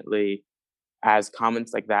definitely. As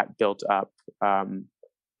comments like that built up,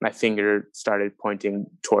 my finger started pointing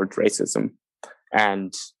towards racism.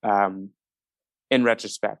 And in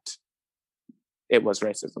retrospect, it was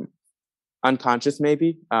racism. Unconscious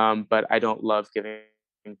maybe, but I don't love giving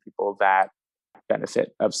people that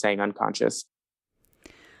benefit of saying unconscious.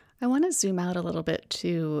 I want to zoom out a little bit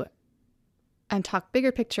and talk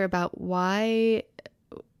bigger picture about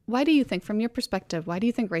why do you think, from your perspective, why do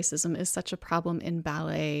you think racism is such a problem in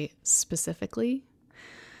ballet specifically?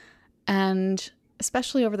 And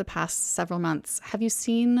especially over the past several months, have you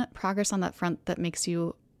seen progress on that front that makes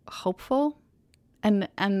you hopeful? And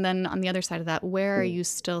then on the other side of that, where are you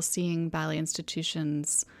still seeing ballet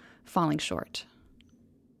institutions falling short?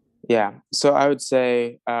 Yeah, so I would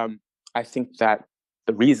say I think that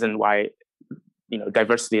the reason why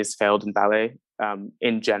diversity has failed in ballet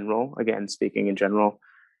in general, again speaking in general,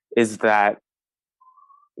 is that,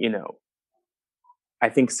 I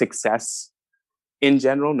think success in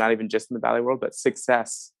general, not even just in the ballet world, but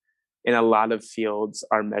success in a lot of fields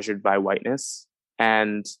are measured by whiteness.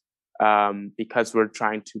 And because we're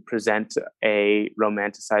trying to present a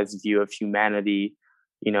romanticized view of humanity,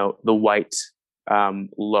 the white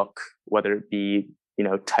look, whether it be,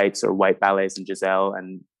 tights or white ballets and Giselle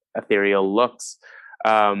and ethereal looks,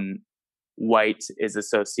 white is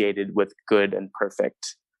associated with good and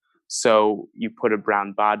perfect. So you put a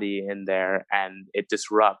brown body in there and it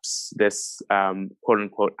disrupts this quote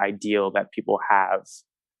unquote ideal that people have,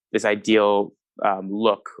 this ideal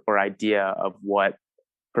look or idea of what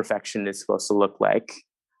perfection is supposed to look like.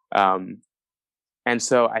 And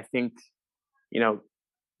so I think,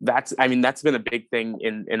 that's been a big thing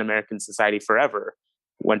in American society forever.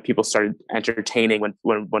 When people started entertaining,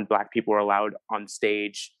 when Black people were allowed on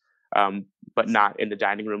stage, but not in the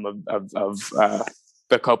dining room of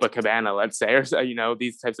the Copacabana, let's say, or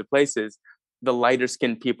these types of places, the lighter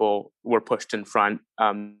skinned people were pushed in front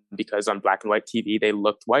because on black and white TV they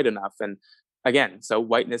looked white enough. And again, so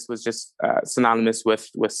whiteness was just synonymous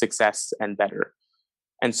with success and better.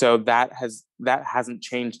 And so that hasn't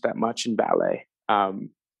changed that much in ballet.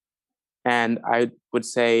 And I would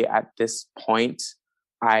say at this point,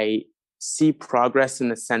 I see progress in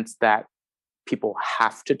the sense that people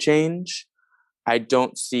have to change. I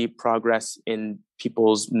don't see progress in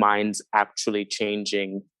people's minds actually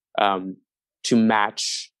changing to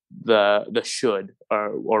match the should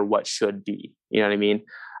or what should be. You know what I mean?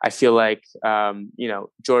 I feel like,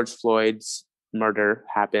 George Floyd's murder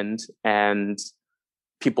happened and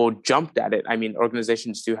people jumped at it. I mean,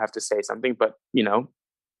 organizations do have to say something, but,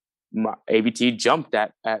 ABT jumped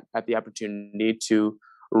at the opportunity to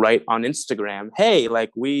write on Instagram, hey, like,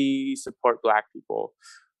 we support Black people,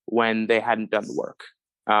 when they hadn't done the work.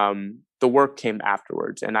 The work came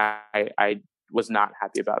afterwards, and I was not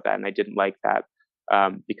happy about that, and I didn't like that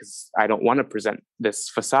because I don't want to present this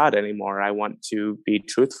facade anymore. I want to be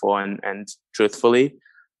truthful, and truthfully,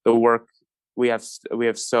 the work we have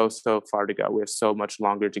so far to go. We have so much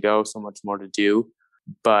longer to go, so much more to do.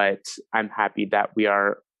 But I'm happy that we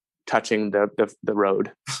are touching the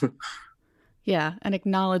road. Yeah, an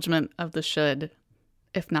acknowledgement of the should,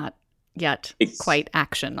 if not yet quite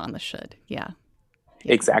action on the should. Yeah.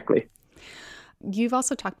 Exactly. You've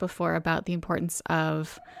also talked before about the importance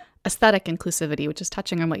of aesthetic inclusivity, which is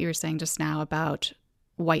touching on what you were saying just now about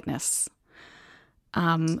whiteness.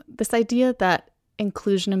 This idea that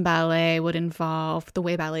inclusion in ballet would involve the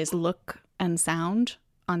way ballets look and sound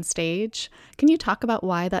on stage. Can you talk about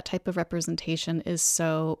why that type of representation is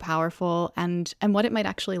so powerful and what it might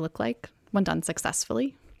actually look like when done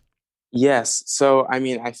successfully? Yes. So, I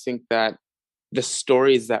mean, I think that the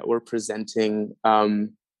stories that we're presenting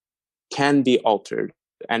can be altered,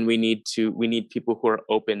 and we need people who are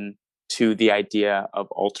open to the idea of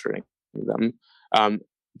altering them.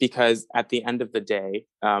 Because at the end of the day,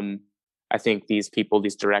 I think these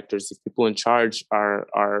directors, these people in charge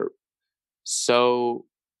are so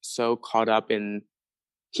caught up in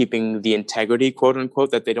keeping the integrity, quote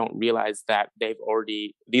unquote, that they don't realize that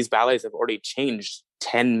these ballets have already changed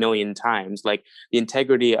 10 million times. Like the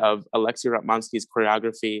integrity of Alexei Ratmansky's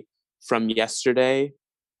choreography from yesterday,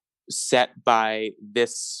 set by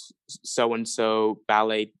this so-and-so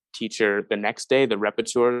ballet teacher the next day, the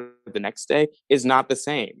repetiteur the next day, is not the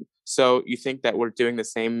same. So you think that we're doing the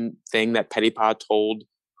same thing that Petipa told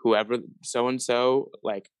whoever so-and-so,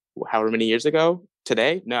 like however many years ago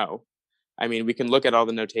today? No. I mean, we can look at all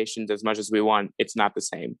the notations as much as we want. It's not the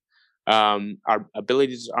same. Our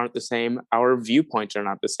abilities aren't the same. Our viewpoints are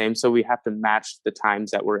not the same. So we have to match the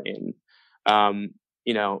times that we're in.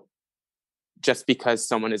 Just because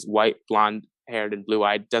someone is white, blonde haired, and blue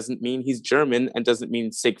eyed doesn't mean he's German, and doesn't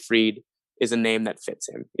mean Siegfried is a name that fits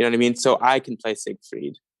him. You know what I mean? So I can play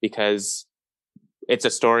Siegfried because it's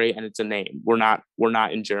a story and it's a name. We're not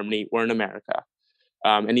in Germany. We're in America.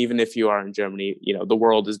 And even if you are in Germany, the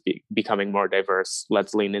world is becoming more diverse.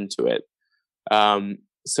 Let's lean into it.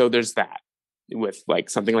 So there's that with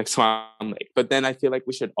like something like Swan Lake. But then I feel like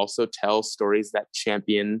we should also tell stories that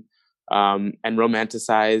champion and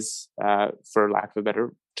romanticize, for lack of a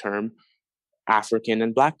better term, African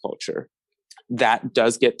and Black culture. That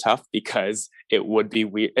does get tough because it would be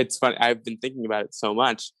weird. It's funny. I've been thinking about it so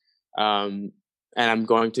much. And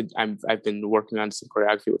I've been working on some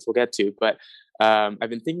choreography, which we'll get to, but I've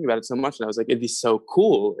been thinking about it so much, and I was like, it'd be so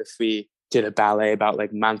cool if we did a ballet about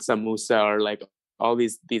like Mansa Musa, or like all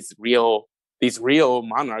these real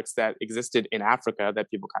monarchs that existed in Africa that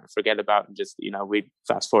people kind of forget about, and just we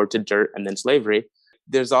fast forward to dirt and then slavery.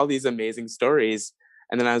 There's all these amazing stories,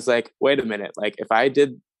 and then I was like, wait a minute, like if I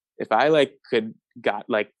got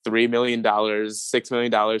like $3 million, $6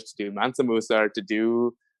 million to do Mansa Musa, or to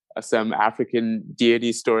do some African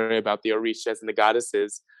deity story about the Orishas and the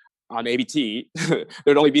goddesses on ABT,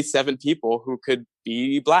 there'd only be 7 people who could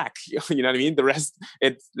be Black. You know what I mean? The rest,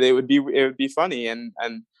 it would be funny. And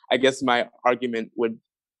I guess my argument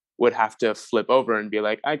would have to flip over and be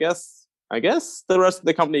like, I guess the rest of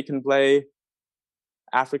the company can play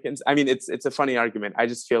Africans. I mean, it's a funny argument. I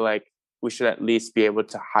just feel like we should at least be able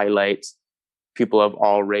to highlight people of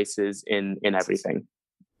all races in everything.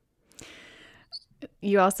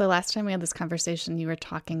 You also, last time we had this conversation, you were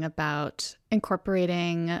talking about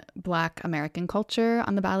incorporating Black American culture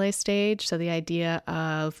on the ballet stage. So the idea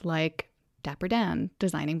of like Dapper Dan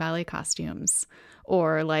designing ballet costumes,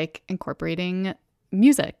 or like incorporating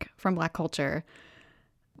music from Black culture.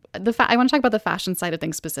 I want to talk about the fashion side of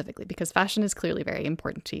things specifically, because fashion is clearly very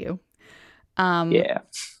important to you. Yeah.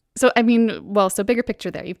 So, I mean, so bigger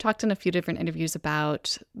picture there. You've talked in a few different interviews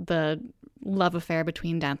about the love affair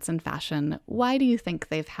between dance and fashion. Why do you think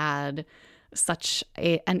they've had such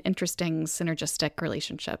an interesting synergistic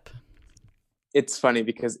relationship? It's funny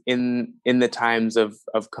because in the times of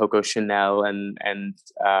Coco Chanel and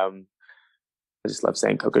I just love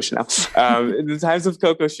saying Coco Chanel. In the times of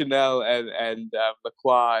Coco Chanel and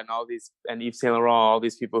Lacroix and all these, and Yves Saint Laurent, all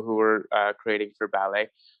these people who were creating for ballet,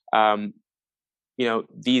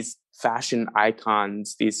 these fashion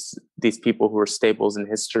icons, these people who were staples in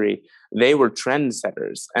history, they were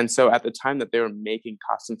trendsetters. And so at the time that they were making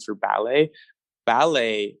costumes for ballet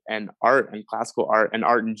and art and classical art and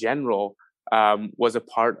art in general was a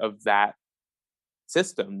part of that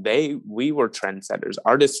system. We were trendsetters.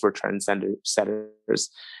 Artists were trendsetters.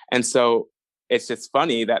 And so it's just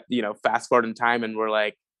funny that, fast forward in time and we're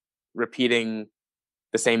like repeating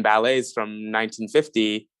the same ballets from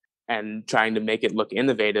 1950 and trying to make it look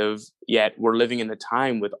innovative, yet we're living in a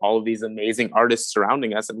time with all of these amazing artists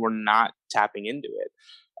surrounding us and we're not tapping into it.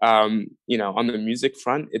 On the music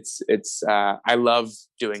front, it's I love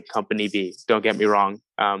doing Company B, don't get me wrong.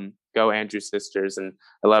 Go Andrew Sisters, and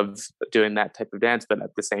I love doing that type of dance, but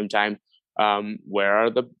at the same time, where are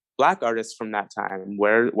the Black artists from that time?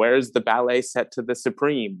 Where's the ballet set to the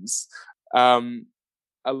Supremes? A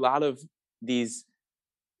lot of these,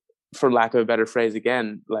 for lack of a better phrase,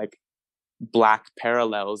 again, like Black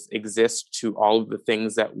parallels exist to all of the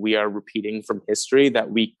things that we are repeating from history that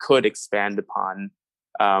we could expand upon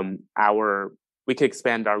we could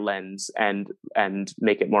expand our lens and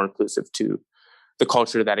make it more inclusive to the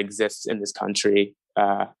culture that exists in this country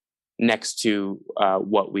next to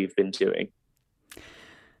what we've been doing.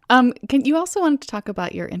 Can you also want to talk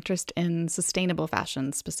about your interest in sustainable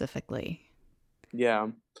fashion specifically? Yeah.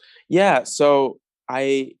 So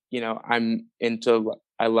I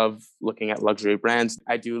love looking at luxury brands.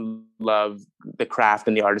 I do love the craft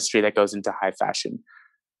and the artistry that goes into high fashion.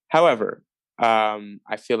 However,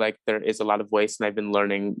 I feel like there is a lot of waste, and I've been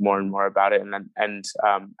learning more and more about it. And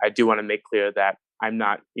I do want to make clear that I'm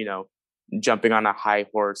not, jumping on a high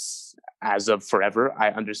horse as of forever.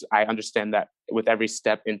 I understand that with every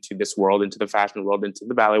step into this world, into the fashion world, into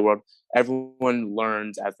the ballet world, everyone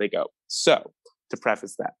learns as they go. So to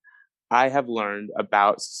preface that, I have learned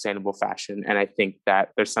about sustainable fashion, and I think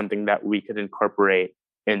that there's something that we could incorporate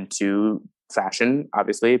into fashion,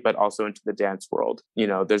 obviously, but also into the dance world.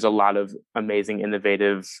 There's a lot of amazing,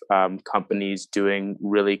 innovative companies doing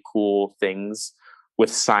really cool things with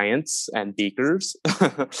science and beakers.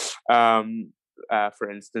 For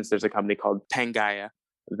instance, there's a company called Pangaya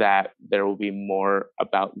that there will be more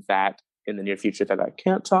about that in the near future that I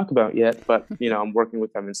can't talk about yet, but I'm working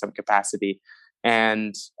with them in some capacity.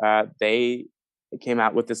 And they came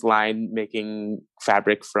out with this line making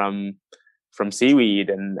fabric from seaweed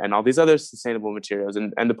and all these other sustainable materials.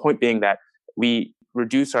 And the point being that we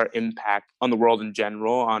reduce our impact on the world in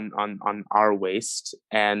general, on our waste,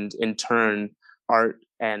 and in turn, art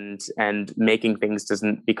and making things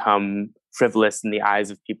doesn't become frivolous in the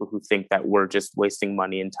eyes of people who think that we're just wasting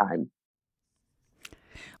money and time.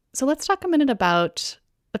 So let's talk a minute about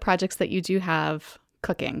the projects that you do have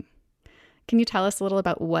cooking. Can you tell us a little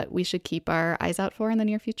about what we should keep our eyes out for in the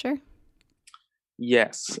near future?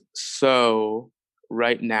 Yes. So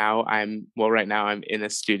right now I'm in a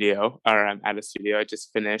studio, or I'm at a studio. I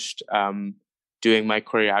just finished doing my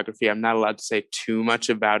choreography. I'm not allowed to say too much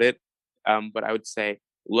about it, but I would say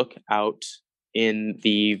look out in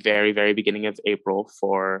the very, very beginning of April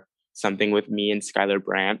for something with me and Skylar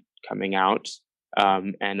Brandt coming out,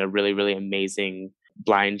 and a really, really amazing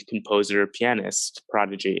blind composer, pianist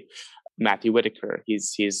prodigy, Matthew Whitaker.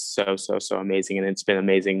 He's so amazing, and it's been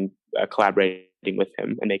amazing collaborating with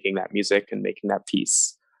him and making that music and making that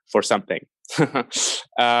piece for something.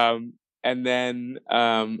 And then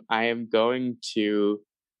I am going to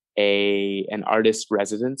an artist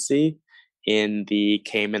residency in the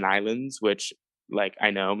Cayman Islands, which, like, I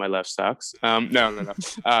know my left sucks. No.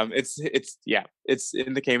 It's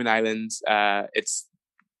in the Cayman Islands. It's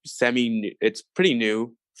pretty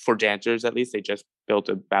new for dancers, at least. They just built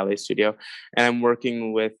a ballet studio, and I'm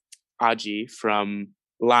working with Aji from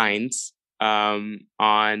Lines on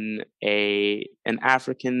an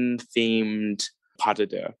African themed pas de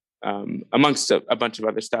deux, amongst a bunch of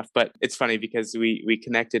other stuff. But it's funny because we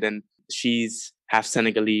connected, and she's half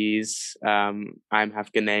Senegalese, I'm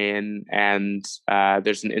half Ghanaian, and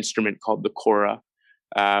there's an instrument called the kora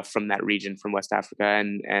from that region, from West Africa,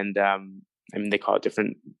 and I mean, they call it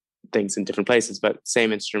different things in different places, but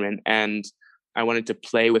same instrument. And I wanted to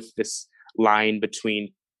play with this line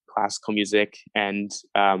between classical music and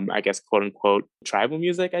I guess, quote unquote, tribal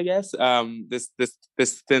music, I guess.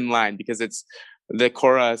 This thin line, because the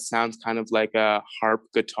kora sounds kind of like a harp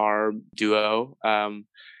guitar duo.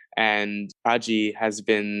 And Aji has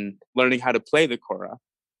been learning how to play the kora.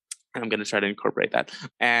 I'm going to try to incorporate that.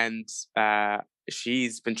 And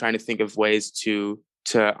she's been trying to think of ways to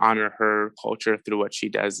honor her culture through what she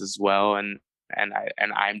does as well. And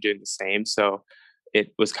I'm doing the same. So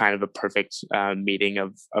it was kind of a perfect meeting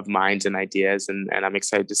of minds and ideas. And I'm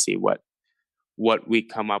excited to see what we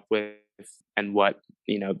come up with and what,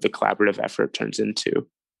 the collaborative effort turns into.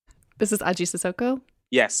 This is Aji Sissoko?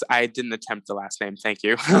 Yes, I didn't attempt the last name. Thank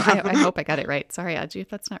you. I hope I got it right. Sorry, Aji, if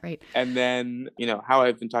that's not right. And then, how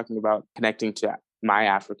I've been talking about connecting to my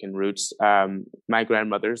African roots. My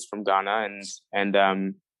grandmother's from Ghana,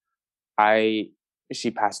 and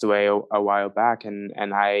she passed away a while back,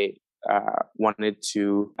 and I wanted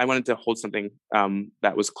to hold something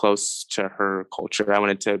that was close to her culture. I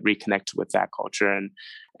wanted to reconnect with that culture,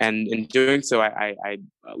 and in doing so, I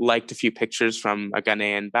liked a few pictures from a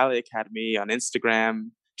Ghanaian ballet academy on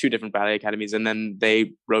Instagram, 2 different ballet academies, and then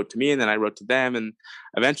they wrote to me, and then I wrote to them, and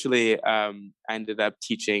eventually I ended up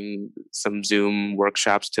teaching some Zoom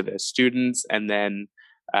workshops to the students, and then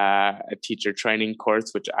a teacher training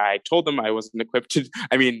course, which I told them I wasn't equipped to.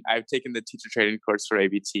 I mean, I've taken the teacher training course for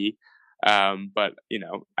ABT, but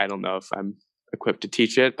I don't know if I'm equipped to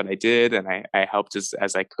teach it, but I did, and I helped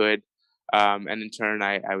as I could. And in turn,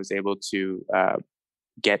 I was able to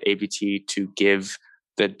get ABT to give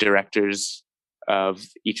the directors of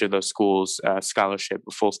each of those schools a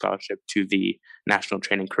full scholarship to the national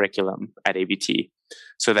training curriculum at ABT,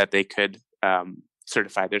 so that they could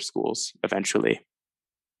certify their schools eventually.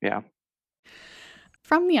 Yeah.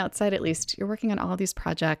 From the outside, at least, you're working on all of these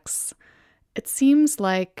projects. It seems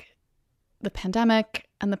like the pandemic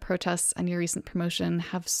and the protests and your recent promotion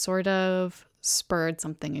have sort of spurred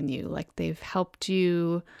something in you. Like they've helped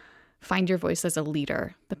you find your voice as a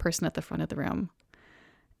leader, the person at the front of the room.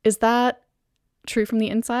 Is that true from the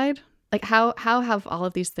inside? Like how have all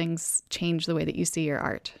of these things changed the way that you see your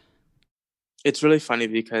art? It's really funny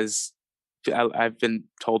because I've been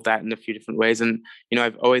told that in a few different ways. And,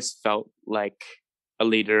 I've always felt like a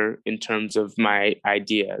leader in terms of my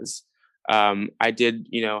ideas. I did,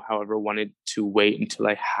 however, wanted to wait until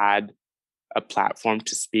I had a platform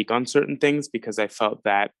to speak on certain things, because I felt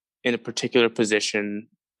that in a particular position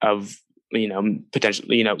of,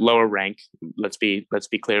 potentially, lower rank, let's be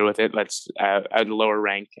clear with it. Let's at a lower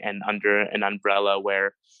rank and under an umbrella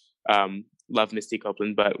where, love Misty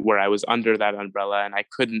Copeland, but where I was under that umbrella and I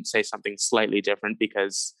couldn't say something slightly different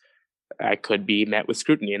because I could be met with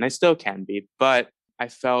scrutiny, and I still can be. But I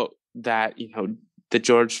felt that, the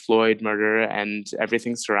George Floyd murder and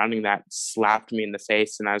everything surrounding that slapped me in the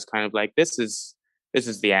face. And I was kind of like, this is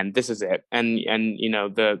the end. This is it. And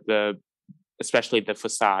the especially the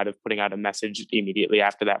facade of putting out a message immediately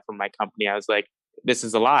after that from my company, I was like, this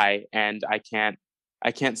is a lie. And I can't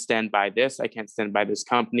stand by this. I can't stand by this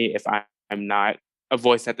company if I'm not a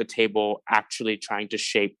voice at the table actually trying to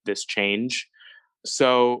shape this change.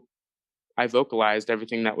 So I vocalized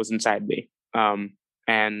everything that was inside me.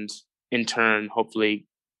 And in turn, hopefully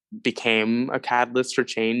became a catalyst for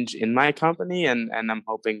change in my company. And I'm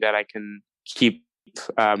hoping that I can keep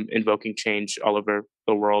invoking change all over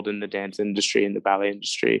the world in the dance industry and the ballet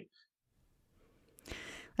industry.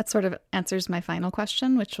 That sort of answers my final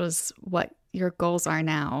question, which was what your goals are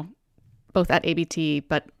now, both at ABT,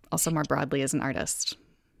 but also more broadly as an artist.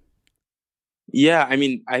 Yeah, I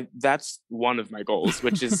mean, that's one of my goals,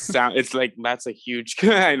 which is it's like, that's a huge,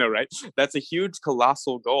 I know, right? That's a huge,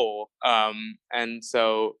 colossal goal. And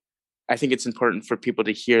so I think it's important for people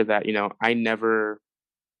to hear that,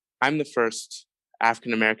 I'm the first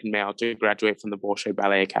African-American male to graduate from the Bolshoi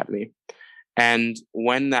Ballet Academy. And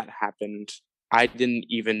when that happened, I didn't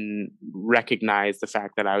even recognize the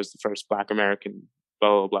fact that I was the first Black American,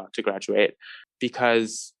 blah, blah, blah, to graduate,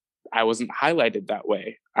 because I wasn't highlighted that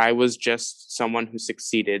way. I was just someone who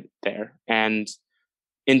succeeded there. And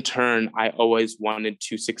in turn, I always wanted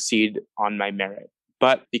to succeed on my merit.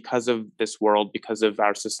 But because of this world, because of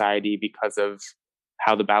our society, because of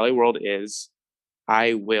how the ballet world is,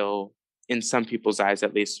 I will, in some people's eyes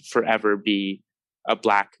at least, forever be a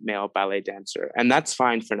Black male ballet dancer. And that's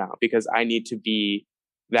fine for now, because I need to be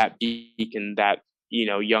that beacon that,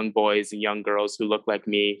 young boys and young girls who look like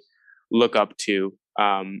me look up to,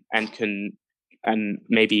 and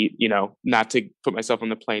maybe, not to put myself on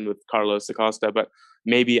the plane with Carlos Acosta, but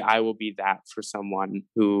maybe I will be that for someone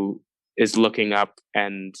who is looking up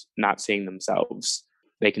and not seeing themselves.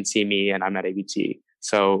 They can see me and I'm at ABT.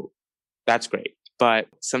 So that's great. But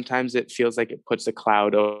sometimes it feels like it puts a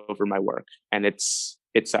cloud over my work, and it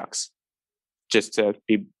sucks, just to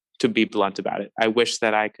be blunt about it. I wish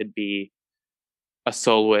that I could be a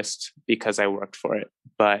soloist because I worked for it.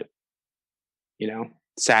 But,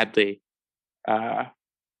 sadly,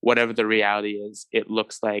 whatever the reality is, it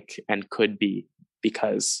looks like and could be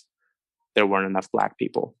because there weren't enough Black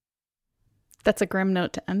people. That's a grim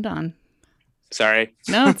note to end on. Sorry.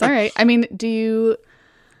 No, it's all right. I mean,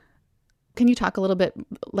 can you talk a little bit,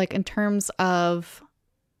 like, in terms of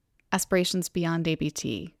aspirations beyond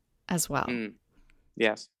ABT as well?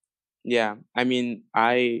 Yes. Yeah. I mean,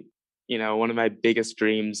 one of my biggest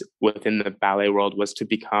dreams within the ballet world was to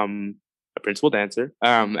become a principal dancer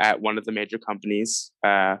at one of the major companies.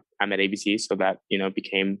 I'm at ABT, so that,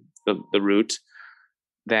 became the route.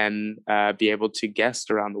 Then be able to guest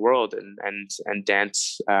around the world and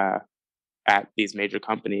dance at these major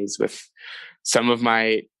companies with some of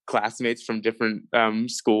my classmates from different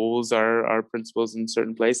schools are principals in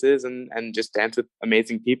certain places, and just dance with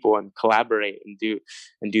amazing people and collaborate and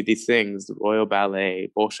do these things. The Royal Ballet,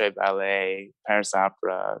 Bolshoi Ballet, Paris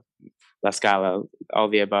Opera, La Scala, all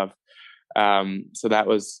the above. So that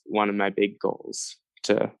was one of my big goals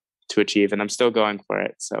to achieve, and I'm still going for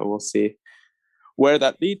it. So we'll see where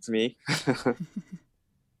that leads me.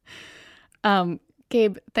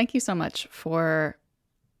 Gabe, thank you so much for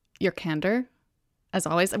your candor. As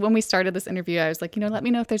always, when we started this interview, I was like, let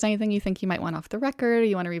me know if there's anything you think you might want off the record or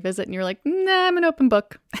you want to revisit. And you were like, nah, I'm an open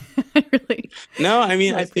book. No, I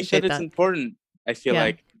mean, I I think that it's that. important. I feel Yeah.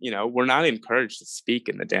 like, we're not encouraged to speak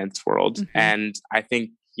in the dance world. Mhm. And I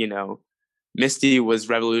think, Misty was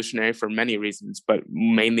revolutionary for many reasons, but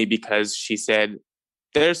mainly because she said,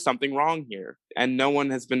 there's something wrong here. And no one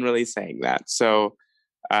has been really saying that. So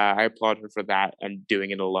I applaud her for that and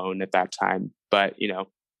doing it alone at that time. But,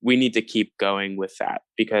 we need to keep going with that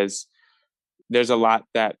because there's a lot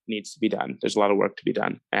that needs to be done. There's a lot of work to be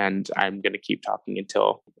done. And I'm going to keep talking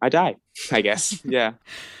until I die, I guess. Yeah.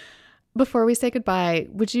 Before we say goodbye,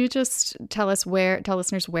 would you just tell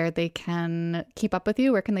listeners where they can keep up with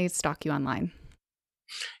you? Where can they stalk you online?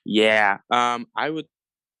 Yeah. I would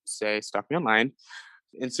say stalk me online.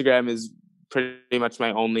 Instagram is pretty much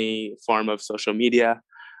my only form of social media.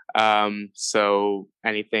 So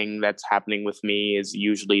anything that's happening with me is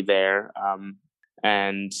usually there.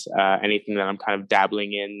 And anything that I'm kind of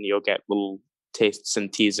dabbling in, you'll get little tastes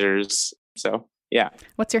and teasers. So, yeah.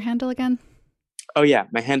 What's your handle again? Oh, yeah.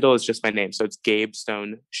 My handle is just my name. So it's Gabe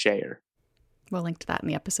Stone Shayer. We'll link to that in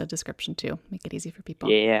the episode description too. Make it easy for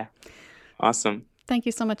people. Yeah. Awesome. Thank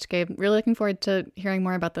you so much, Gabe. Really looking forward to hearing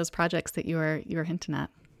more about those projects that you were hinting at.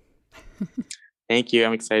 Thank you.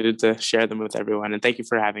 I'm excited to share them with everyone. And thank you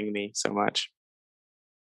for having me so much.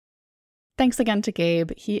 Thanks again to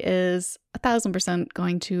Gabe. He is 1,000%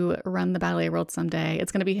 going to run the ballet world someday.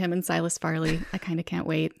 It's going to be him and Silas Farley. I kind of can't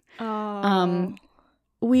wait. Oh.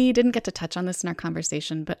 We didn't get to touch on this in our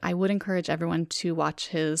conversation, but I would encourage everyone to watch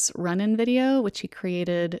his run-in video, which he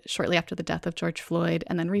created shortly after the death of George Floyd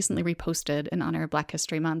and then recently reposted in honor of Black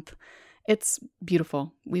History Month. It's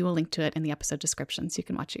beautiful. We will link to it in the episode description so you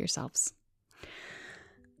can watch it yourselves.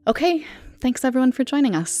 Okay, thanks everyone for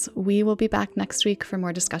joining us. We will be back next week for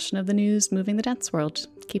more discussion of the news moving the dance world.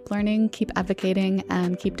 Keep learning, keep advocating,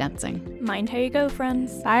 and keep dancing. Mind how you go,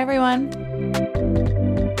 friends. Bye, everyone.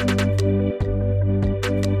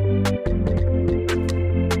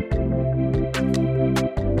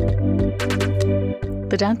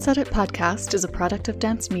 The Dance Edit podcast is a product of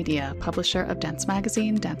Dance Media, publisher of Dance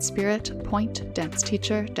Magazine, Dance Spirit, Point, Dance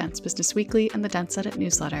Teacher, Dance Business Weekly, and the Dance Edit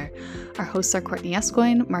newsletter. Our hosts are Courtney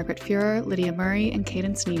Escoyne, Margaret Fuhrer, Lydia Murray, and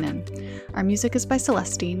Cadence Neenan. Our music is by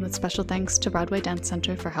Celestine, with special thanks to Broadway Dance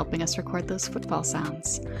Center for helping us record those football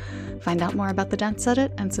sounds. Find out more about the Dance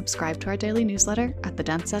Edit and subscribe to our daily newsletter at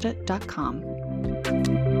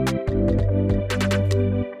thedanceedit.com.